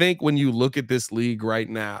 I think when you look at this league right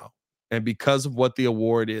now, and because of what the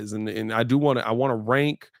award is, and I want to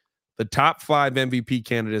rank the top 5 MVP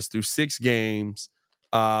candidates through 6 games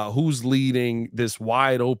who's leading this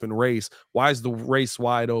wide open race. Why is the race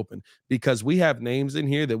wide open? Because we have names in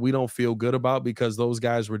here that we don't feel good about because those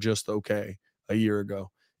guys were just okay a year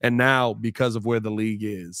ago. And now, because of where the league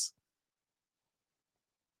is,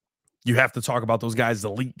 you have to talk about those guys,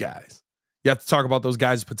 elite guys. You have to talk about those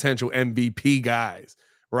guys, potential MVP guys,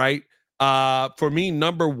 right? For me,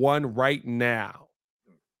 number one right now,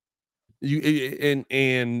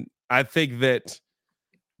 and I think that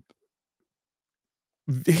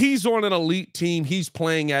he's on an elite team. He's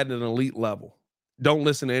playing at an elite level. Don't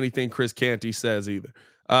listen to anything Chris Canty says either.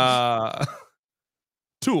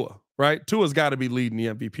 Tua, right? Tua's got to be leading the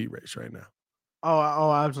MVP race right now.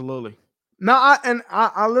 Oh, absolutely. No,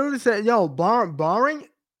 I literally said, yo, barring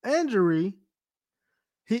injury,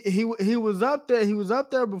 he was up there. He was up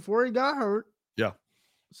there before he got hurt. Yeah.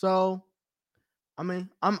 So, I mean,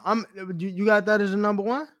 you got that as a number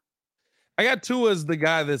one? I got Tua as the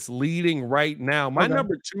guy that's leading right now. My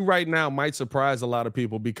number two right now might surprise a lot of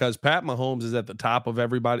people because Pat Mahomes is at the top of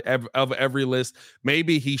every list.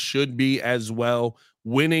 Maybe he should be as well.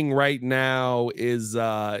 Winning right now is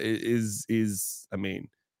I mean,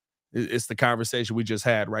 it's the conversation we just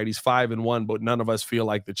had, right? He's 5-1, but none of us feel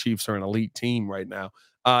like the Chiefs are an elite team right now.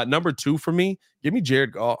 Number two for me, give me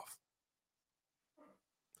Jared Goff.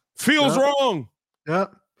 Feels wrong.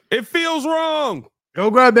 Yep. It feels wrong. Go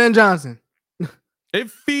grab Ben Johnson. It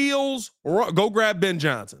feels wrong. Go grab Ben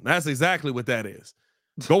Johnson. That's exactly what that is.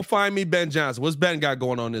 Go find me Ben Johnson. What's Ben got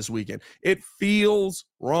going on this weekend? It feels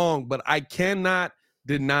wrong, but I cannot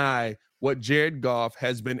deny what Jared Goff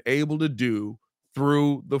has been able to do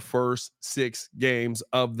through the first 6 games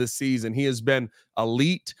of the season. He has been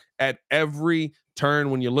elite at every turn.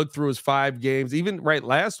 When you look through his 5 games, even right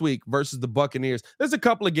last week versus the Buccaneers, there's a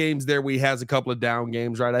couple of games there where he has a couple of down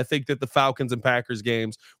games, right? I think that the Falcons and Packers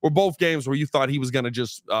games were both games where you thought he was going to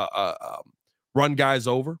just run guys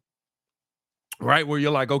over, right? Where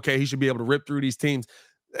you're like, okay, he should be able to rip through these teams.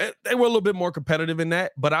 They were a little bit more competitive in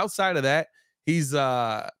that, but outside of that, he's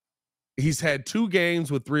had 2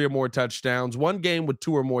 games with 3 or more touchdowns, 1 game with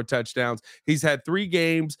 2 or more touchdowns. He's had 3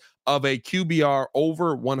 games of a QBR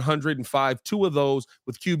over 105, 2 of those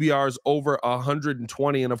with QBRs over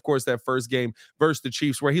 120. And of course, that first game versus the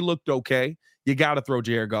Chiefs where he looked okay. You got to throw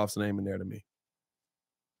Jared Goff's name in there to me.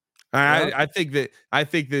 I think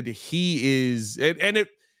that he is, and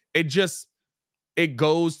it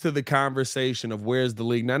goes to the conversation of where's the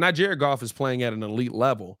league now. Not Jared Goff is playing at an elite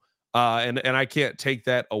level. And I can't take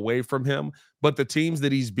that away from him, but the teams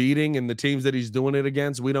that he's beating and the teams that he's doing it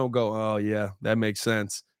against, we don't go, oh yeah, that makes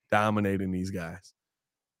sense. Dominating these guys.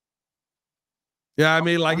 Yeah. I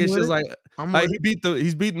mean, like, it's just like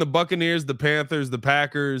he's beating the Buccaneers, the Panthers, the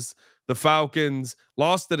Packers, the Falcons,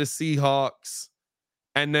 lost to the Seahawks.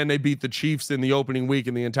 And then they beat the Chiefs in the opening week.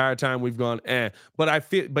 And the entire time we've gone, but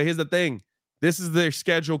here's the thing. This is their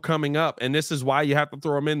schedule coming up, and this is why you have to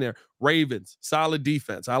throw them in there. Ravens, solid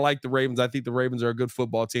defense. I like the Ravens. I think the Ravens are a good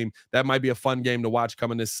football team. That might be a fun game to watch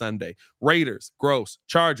coming this Sunday. Raiders, gross.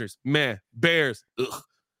 Chargers, meh. Bears,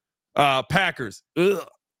 ugh. Packers, ugh.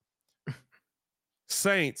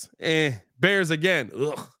 Saints, Bears again,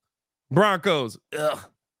 ugh. Broncos, ugh.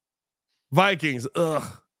 Vikings, ugh.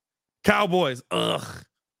 Cowboys, ugh.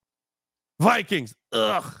 Vikings,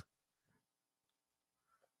 ugh.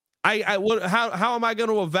 How am I going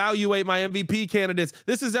to evaluate my MVP candidates?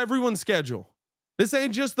 This is everyone's schedule. This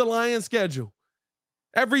ain't just the Lions schedule.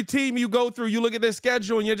 Every team you go through, you look at their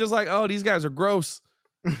schedule and you're just like, oh, these guys are gross.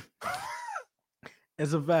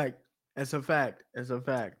 It's a fact. It's a fact. It's a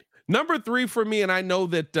fact. Number 3 for me, and I know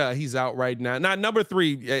that he's out right now. Not number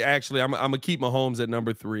 3, actually, I'm going to keep Mahomes at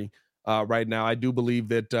number 3 right now. I do believe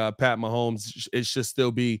that Pat Mahomes should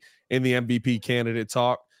still be in the MVP candidate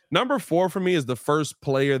talk. Number 4 for me is the first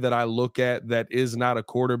player that I look at that is not a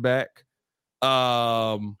quarterback.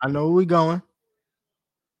 I know where we're going.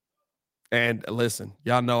 And listen,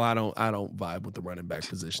 y'all know I don't vibe with the running back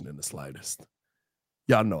position in the slightest.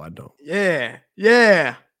 Y'all know I don't. Yeah.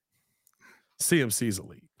 CMC's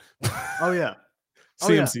elite. Oh yeah.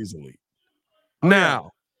 CMC's elite.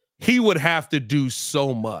 Now, he would have to do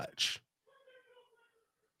so much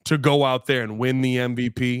to go out there and win the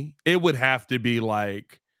MVP. It would have to be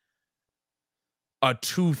like a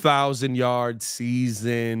 2,000-yard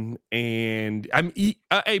season and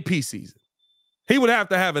AP season. He would have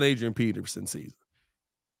to have an Adrian Peterson season.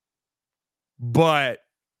 But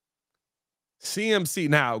CMC,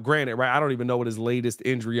 now, granted, right, I don't even know what his latest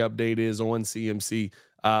injury update is on CMC.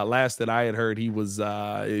 Last that I had heard, he was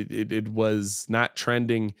it was not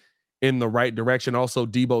trending in the right direction. Also,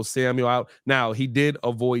 Deebo Samuel out. Now, he did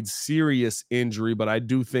avoid serious injury, but I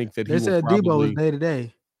do think that they said Deebo was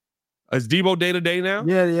day-to-day. Is Debo day-to-day now?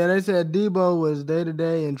 Yeah. They said Debo was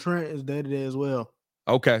day-to-day and Trent is day-to-day as well.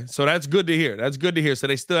 Okay, so that's good to hear. So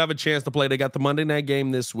they still have a chance to play. They got the Monday night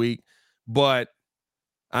game this week, but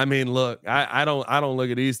I mean, look, I don't look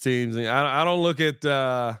at these teams. I don't look at.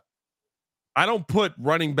 I don't put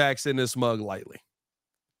running backs in this mug lightly.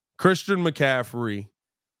 Christian McCaffrey,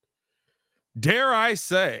 dare I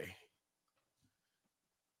say,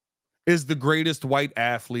 is the greatest white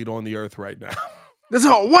athlete on the earth right now. That's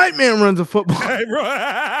how a white man runs a football. Hey, bro.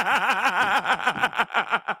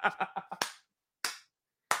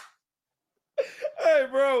 Hey,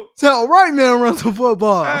 bro. That's how a white man runs a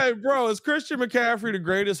football. Hey, bro. Is Christian McCaffrey the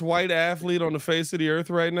greatest white athlete on the face of the earth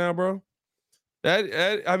right now, bro?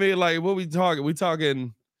 That I mean, like, what we talking? We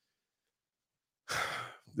talking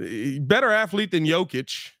better athlete than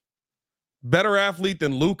Jokic, better athlete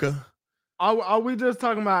than Luka. Are we just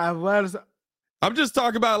talking about athleticism? I'm just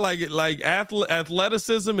talking about like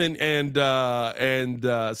athleticism and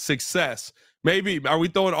success. Maybe are we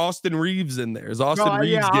throwing Austin Reeves in there? Is Austin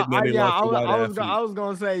Reeves getting any love for white athlete? I was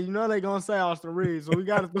gonna say, you know, they're gonna say Austin Reeves, so we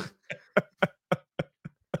got to.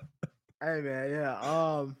 Hey man, yeah.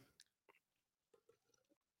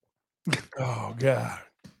 Oh God,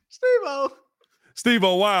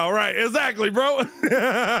 Steve-O. Wow, right, exactly, bro. Oh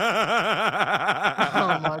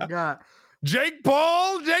my God. Jake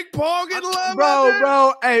Paul getting love,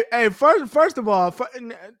 bro. Hey, first of all,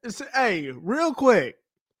 hey, real quick.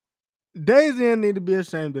 Daisy need to be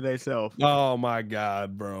ashamed of themselves. Oh my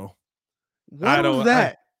God, bro! What was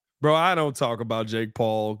that? I don't talk about Jake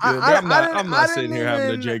Paul. I'm not sitting here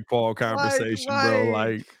having a Jake Paul conversation, bro.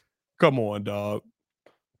 Like, come on, dog.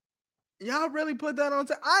 Y'all really put that on?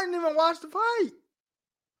 I didn't even watch the fight.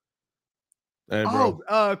 Hey,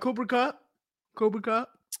 bro. Cooper Kupp. Probably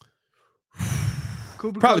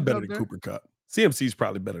better than Cooper Kupp. CMC's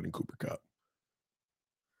probably better than Cooper Kupp.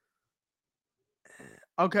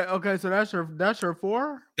 Okay, so that's your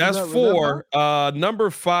 4? That's 4. Number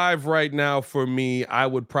 5 right now for me, I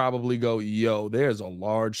would probably go, there's a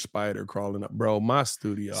large spider crawling up. Bro, my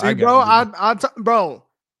studio. See,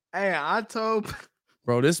 I told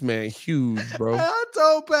bro, this man huge, bro. I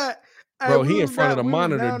told Pat. Bro, he in front of the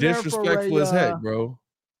monitor, disrespectful as heck, bro.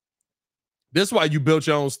 This is why you built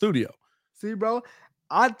your own studio. See, bro,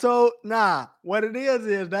 what it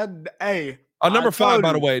is that, number 5,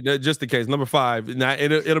 by the way, just in case, number 5. Now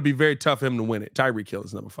it'll be very tough for him to win it. Tyreek Hill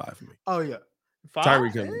is number 5 for me. Oh yeah, 5?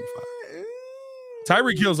 Tyreek Hill number 5.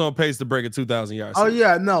 Tyreek Hill's on pace to break a 2,000 yards. Oh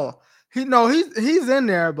yeah, he's in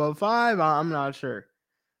there, but 5, I'm not sure.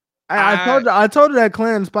 I told you that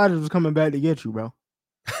Clan Spiders was coming back to get you, bro.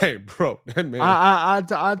 Hey, bro, that man. I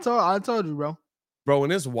told you, bro. Bro,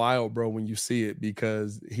 and it's wild, bro, when you see it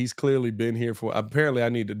because he's clearly been here for. Apparently, I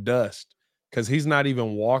need to dust because he's not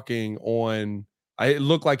even walking on. It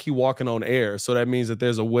looked like he walking on air, so that means that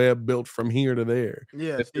there's a web built from here to there.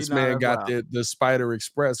 Yeah, if this man got the Spider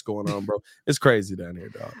Express going on, bro. It's crazy down here,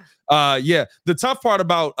 dog. Yeah, the tough part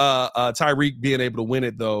about Tyreek being able to win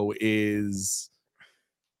it though is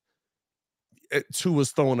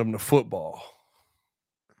Tua's throwing him the football.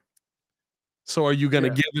 So are you going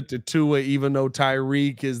to give it to Tua even though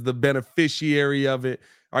Tyreek is the beneficiary of it?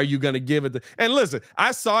 Are you going to give it to – and listen,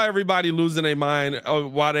 I saw everybody losing their mind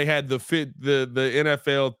while they had the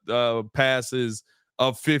NFL passes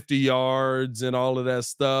of 50 yards and all of that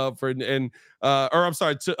stuff. Or I'm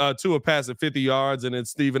sorry, Tua pass at 50 yards and then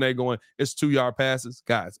Stephen A going, it's 2-yard passes.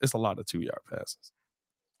 Guys, it's a lot of 2-yard passes.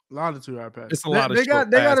 A lot of 2-yard passes. It's a lot of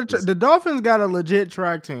passes. The Dolphins got a legit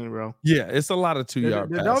track team, bro. Yeah, it's a lot of 2-yard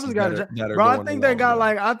passes. The Dolphins got bro, I think they got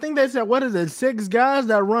I think they said, what is it, 6 guys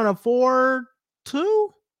that run a 4-2?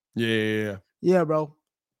 Yeah. Yeah, bro.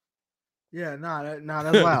 Yeah,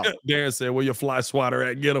 that's wild. Darren said, where your fly swatter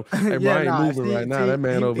at? Get him. Hey, bro, I ain't moving right now. That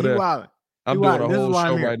man over there. Wildin'. I'm doing a whole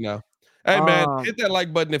show right now. Hey, man, hit that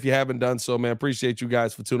like button if you haven't done so, man. Appreciate you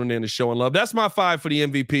guys for tuning in and showing love. That's my 5 for the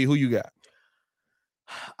MVP. Who you got?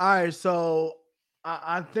 All right, so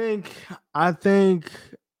I think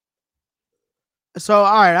so. All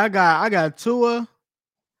right, I got Tua.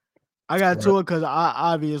 I got Tua because I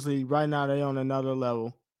obviously right now they on another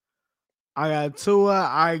level. I got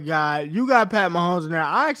Tua. You got Pat Mahomes in there.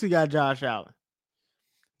 I actually got Josh Allen.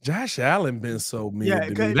 Josh Allen been so mid. Yeah,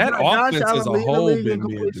 to me. That offense as a whole been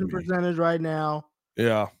mid to me. Percentage right now.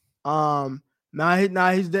 Yeah.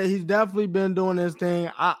 He's definitely been doing this thing.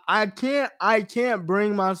 I can't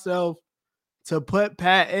bring myself to put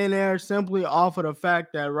Pat in there simply off of the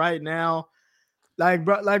fact that right now,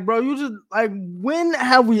 bro, you just when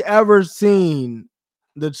have we ever seen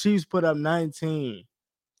the Chiefs put up 19?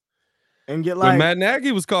 and get when like Matt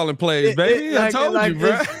Nagy was calling plays, baby. I told you,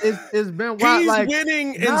 bro. It's been wild. He's like,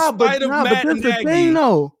 winning in spite of Matt but Nagy. The thing,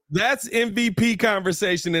 though. That's MVP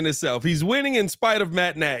conversation in itself. He's winning in spite of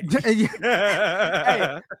Matt Nagy.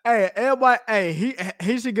 hey, everybody,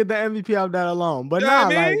 he should get the MVP off that alone. But now,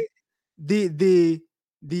 like the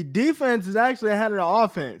defense is actually ahead of the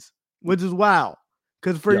offense, which is wild.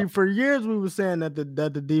 Because for years we were saying that the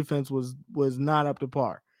defense was not up to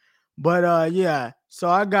par. But yeah, so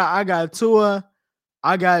I got Tua,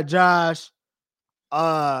 I got Josh,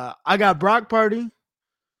 I got Brock Purdy.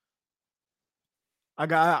 I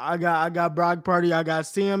got Brock Purdy. I got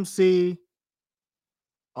CMC.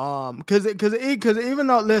 Because even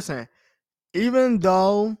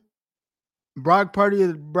though Brock Purdy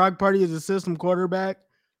is a system quarterback,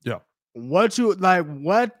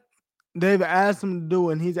 what they've asked him to do,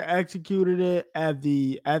 and he's executed it at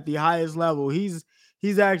the highest level. He's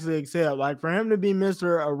actually excelled. Like, for him to be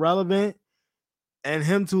Mr. Irrelevant and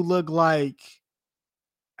him to look like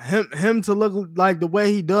the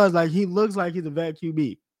way he does, like he looks like he's a vet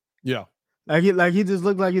QB. Yeah. Like he just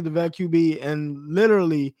looks like he's a vet QB. And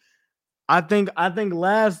literally, I think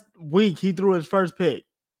last week he threw his first pick.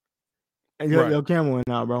 And your camera went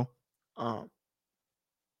out, bro.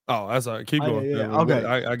 Oh, that's all right. Keep going. Yeah. Okay.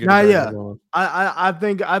 I get it. Yeah.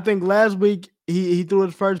 I think last week he threw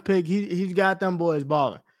his first pick. He's got them boys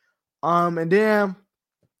balling. And then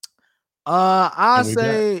I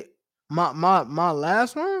say my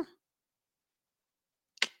last one.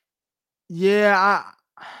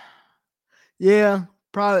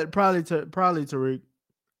 Probably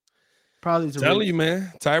Tariq. Tell you,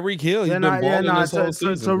 man, Tyreek Hill. He's been balling this whole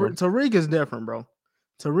season. Tariq is different, bro.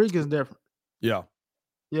 Tariq is different. Yeah.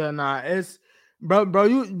 Yeah, it's bro.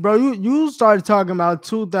 You started talking about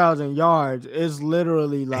 2,000 yards. It's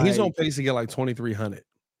literally like he's on pace to get like 2,300.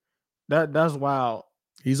 That's wild.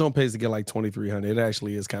 He's on pace to get like 2,300. It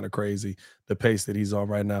actually is kind of crazy, the pace that he's on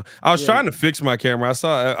right now. I was trying to fix my camera. I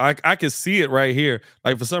saw I could see it right here.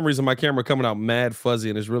 Like, for some reason, my camera coming out mad fuzzy,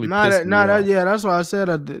 and it's really pissing me off. That's what I said.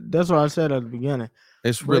 That's what I said at the beginning.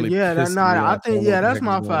 It's really I think that's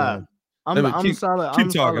my 5. I'm solid.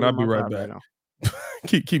 Keep talking. I'll be right back.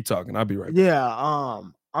 Keep talking. I'll be right back. Yeah.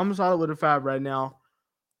 I'm solid with a 5 right now.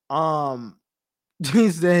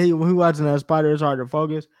 He said he watching that spider. It's hard to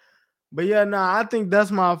focus. But yeah, I think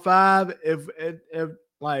that's my 5. If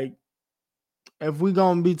we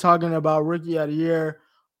gonna be talking about rookie of the year,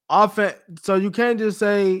 offense. So you can't just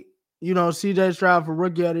say CJ Stroud for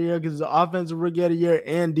rookie of the year because it's offensive rookie of the year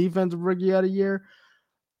and defensive rookie of the year.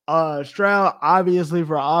 Stroud obviously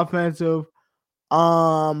for offensive.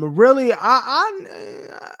 Really, I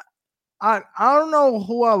don't know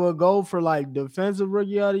who I would go for like defensive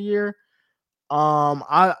rookie of the year.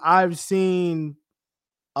 I've seen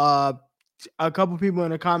a couple people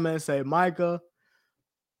in the comments say Micah.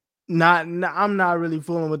 I'm not really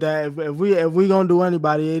fooling with that. If we gonna do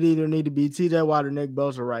anybody, it either need to be TJ Watt or Nick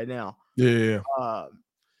Bosa right now. Yeah.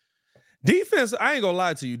 Defense. I ain't gonna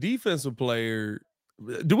lie to you. Defensive player.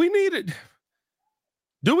 Do we need it?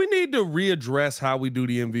 Do we need to readdress how we do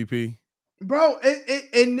the MVP? Bro,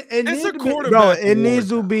 it's a quarterback. It needs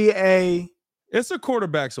to be a. It's a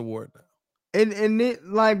quarterback's award now. And it,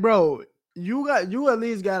 like, bro, you at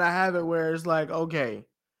least gotta have it where it's like, okay,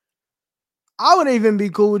 I would even be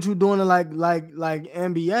cool with you doing it like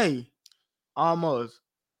NBA, almost,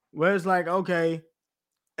 where it's like, okay,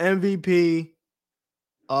 MVP,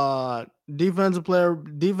 defensive player of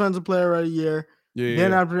the year. Yeah.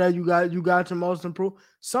 Then after that, you got your most improved,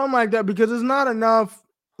 something like that, because it's not enough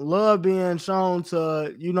love being shown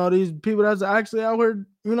to these people that's actually out here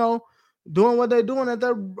doing what they're doing at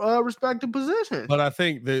their respective positions. But I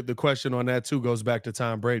think the question on that too goes back to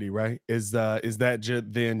Tom Brady, right? Is that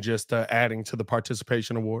then just adding to the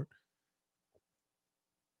participation award?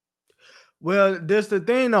 Well, this the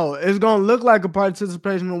thing though. It's gonna look like a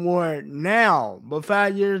participation award now, but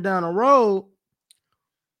 5 years down the road,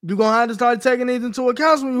 you're gonna have to start taking these into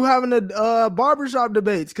account when you're having the barbershop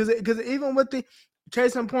debates. Because even with the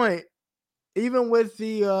case in point, even with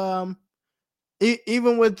the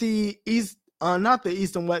East, not the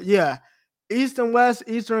East and West, East and West,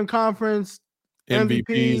 Eastern Conference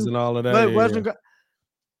MVPs and all of that.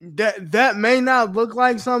 That may not look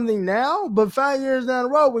like something now, but 5 years down the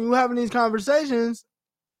road, when you're having these conversations,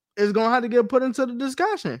 it's gonna have to get put into the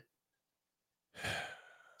discussion.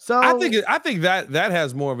 So I think that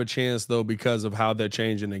has more of a chance though because of how they're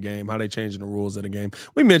changing the game, how they're changing the rules of the game.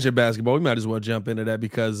 We mentioned basketball. We might as well jump into that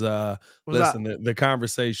because the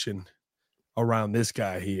conversation around this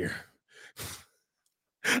guy here.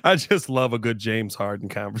 I just love a good James Harden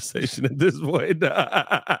conversation at this point.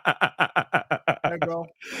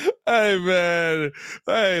 Hey, man.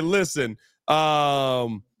 Hey, listen.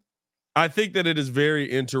 I think that it is very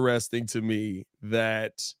interesting to me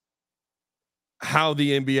that how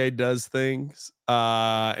the NBA does things,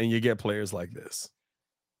 and you get players like this.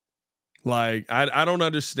 Like, I don't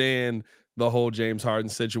understand the whole James Harden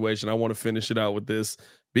situation. I want to finish it out with this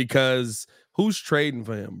because who's trading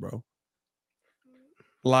for him, bro?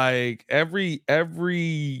 Like every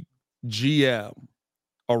GM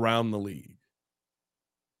around the league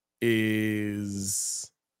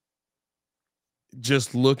is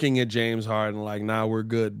just looking at James Harden like, nah, we're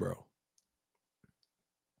good, bro.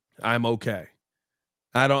 I'm okay.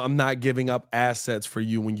 I'm not giving up assets for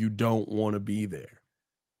you when you don't want to be there.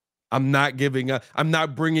 I'm not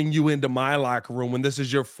bringing you into my locker room when this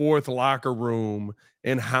is your fourth locker room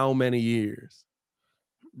in how many years?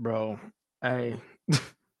 Bro, hey.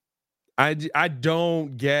 I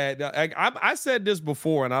don't get. I said this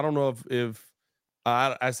before, and I don't know if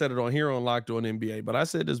I said it on here on Locked On NBA, but I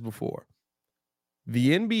said this before.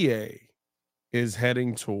 The NBA is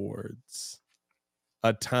heading towards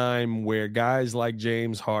a time where guys like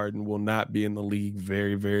James Harden will not be in the league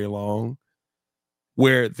very, very long,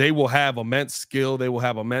 where they will have immense skill, they will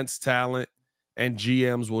have immense talent, and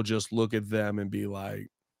GMs will just look at them and be like,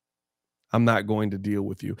 I'm not going to deal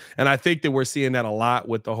with you. And I think that we're seeing that a lot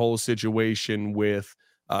with the whole situation with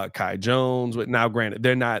Kai Jones. Now, granted,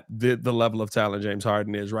 they're not the level of talent James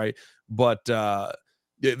Harden is, right? But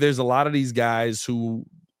there's a lot of these guys who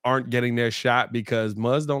aren't getting their shot because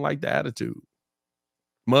Muzz don't like the attitude.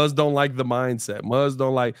 Muzz don't like the mindset. Muzz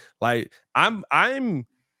don't like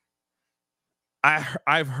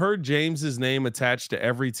I've heard James's name attached to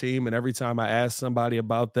every team, and every time I ask somebody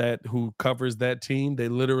about that who covers that team, they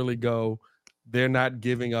literally go, they're not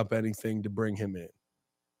giving up anything to bring him in.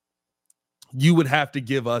 You would have to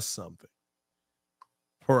give us something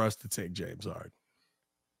for us to take James Harden.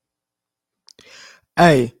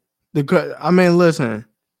 Hey, listen.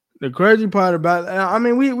 The crazy part about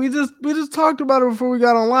we just talked about it before we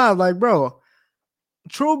got on live. Like, bro,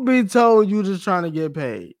 truth be told, you just trying to get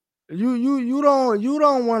paid. You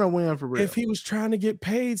don't want to win for real. If he was trying to get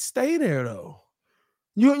paid, stay there though.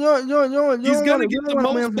 He's gonna get the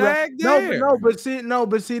most bag there. No,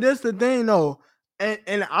 but see, that's the thing though,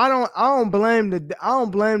 and I don't blame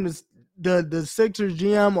the Sixers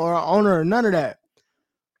GM or owner or none of that.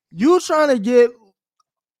 You trying to get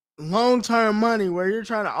long-term money where you're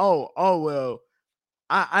trying to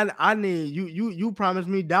I need you promised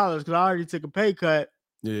me dollars because I already took a pay cut.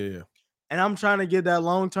 Yeah. And I'm trying to get that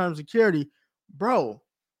long-term security. Bro,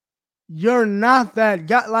 you're not that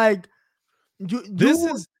guy. Like, this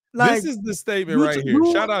is the statement right here.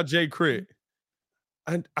 Shout out Jay Crit.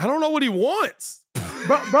 I don't know what he wants.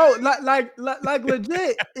 Bro, like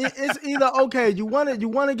legit. It's either okay, you want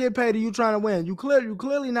to get paid or you trying to win. You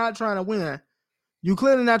clearly not trying to win. You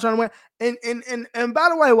clearly not trying to win. And by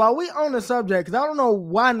the way, while we on the subject, because I don't know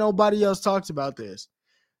why nobody else talks about this.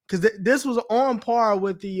 Because this was on par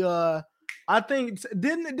with the I think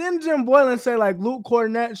didn't Jim Boylan say like Luke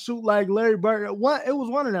Cornett shoot like Larry Bird? What, it was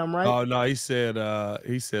one of them, right? Oh no, he said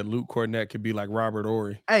Luke Cornett could be like Robert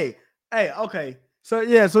Horry. Hey, okay. So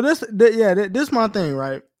this my thing,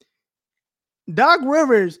 right? Doc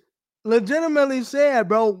Rivers legitimately said,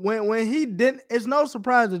 bro, when he didn't, it's no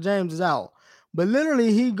surprise that James is out. But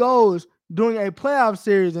literally he goes during a playoff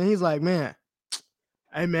series and he's like, man,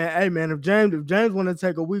 hey man, if James want to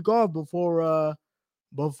take a week off before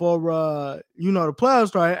the playoffs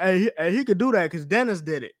start, hey, he could do that because Dennis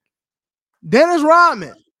did it. Dennis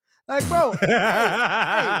Rodman. Like, bro, hey,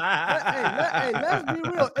 let's be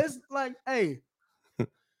real. It's like, hey,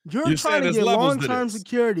 you're trying to get long-term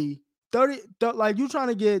security, 30, like you're trying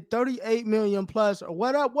to get 38 million plus or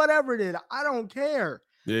whatever it is. I don't care.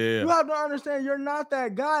 Yeah. You have to understand you're not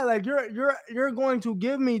that guy. Like you're going to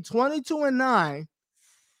give me 22-9.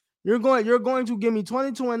 You're going to give me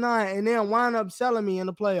 22-9 and then wind up selling me in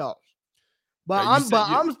the playoffs. But I'm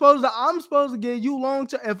supposed to get you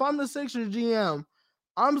long-term. If I'm the Sixers GM,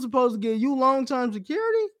 I'm supposed to get you long-term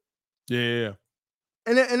security. Yeah.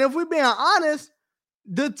 And if we're being honest,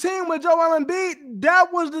 the team with Joel Embiid,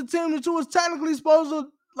 that was the team that you was technically supposed to,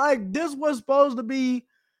 like, this was supposed to be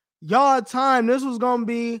y'all time. This was gonna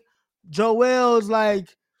be Joel's,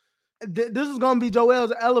 like, this is gonna be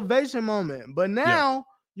Joel's elevation moment. But now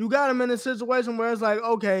you got him in a situation where it's like,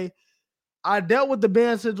 okay, I dealt with the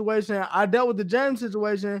Ben situation, I dealt with the James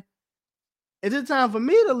situation. Is it time for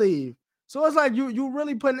me to leave? So it's like you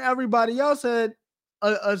really putting everybody else at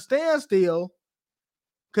a standstill.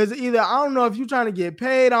 Because either I don't know if you're trying to get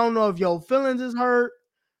paid, I don't know if your feelings is hurt.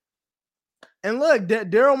 And look,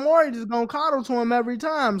 Daryl Morey just gonna coddle to him every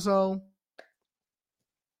time. So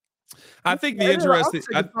I think the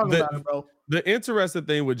interesting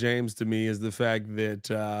thing with James to me is the fact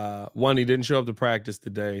that one, he didn't show up to practice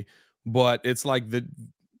today, but it's like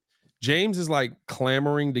James is like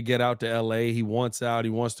clamoring to get out to LA. He wants out. He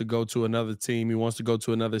wants to go to another team. He wants to go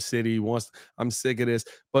to another city. I'm sick of this.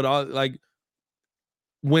 But like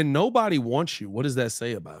when nobody wants you, what does that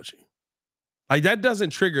say about you? Like that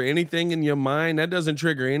doesn't trigger anything in your mind. That doesn't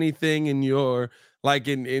trigger anything in your like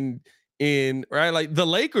in right. Like the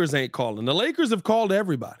Lakers ain't calling. The Lakers have called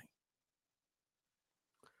everybody.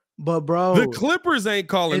 But bro, the Clippers ain't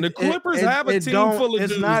calling. The Clippers have a team full of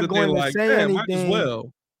dudes that they're like, man, might as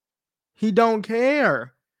well. He don't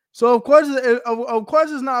care. So of course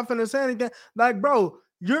it's not finna say anything. Like, bro,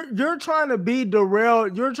 you're trying to be Darrell.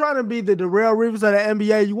 You're trying to be the Darrell Reeves of the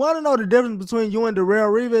NBA. You want to know the difference between you and Darrell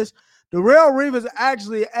Reeves? Darrell Reeves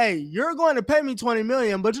actually, hey, you're going to pay me $20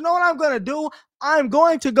 million, but you know what I'm going to do? I'm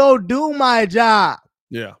going to go do my job.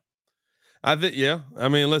 Yeah. I think, yeah. I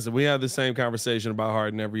mean, listen, we have the same conversation about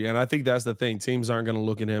Harden every year, and I think that's the thing. Teams aren't going to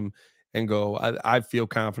look at him and go, I feel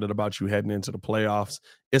confident about you heading into the playoffs.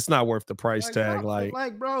 It's not worth the price tag.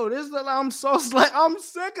 Like, bro, I'm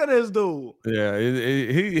sick of this dude. Yeah,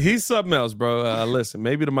 he's something else, bro. Listen,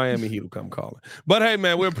 maybe the Miami Heat will come calling. But hey,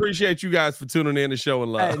 man, we appreciate you guys for tuning in and showing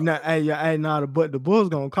love. But the Bulls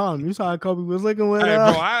gonna call him. You saw how Kobe was looking with. Hey,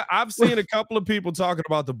 bro, I've seen a couple of people talking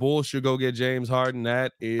about the Bulls should go get James Harden.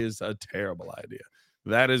 That is a terrible idea.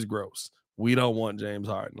 That is gross. We don't want James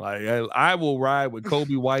Harden. Like I will ride with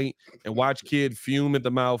Kobe White and watch Kid fume at the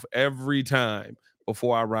mouth every time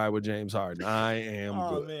before I ride with James Harden. I am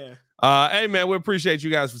good. Man. Hey, man, we appreciate you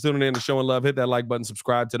guys for tuning in and showing love. Hit that like button,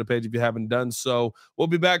 subscribe to the page if you haven't done so. We'll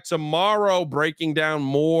be back tomorrow breaking down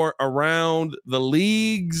more around the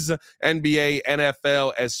leagues, NBA,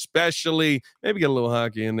 NFL, especially. Maybe get a little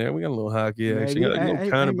hockey in there. We got a little hockey. Actually, got a little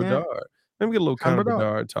Connor Bedard. Maybe get a little Connor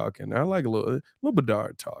Bedard talking. I like a little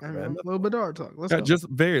Bedard talk, man. A little Bedard talk. Let's go. Just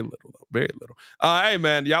very little. Hey,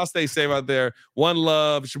 man, y'all stay safe out there. One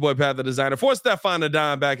love. It's your boy, Pat the Designer. For Stefan the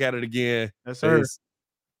Don, back at it again. Yes, sir.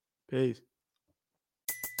 Peace.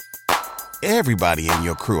 Everybody in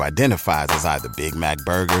your crew identifies as either Big Mac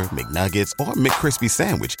Burger, McNuggets, or McCrispy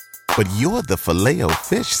Sandwich. But you're the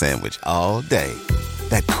Filet-O-Fish Sandwich all day.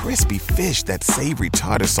 That crispy fish, that savory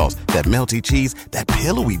tartar sauce, that melty cheese, that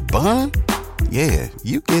pillowy bun. Yeah,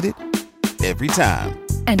 you get it. Every time.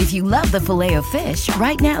 And if you love the Filet-O-Fish,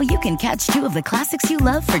 right now you can catch two of the classics you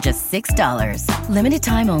love for just $6. Limited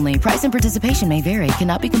time only. Price and participation may vary.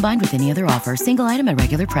 Cannot be combined with any other offer. Single item at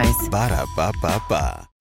regular price. Ba-da-ba-ba-ba.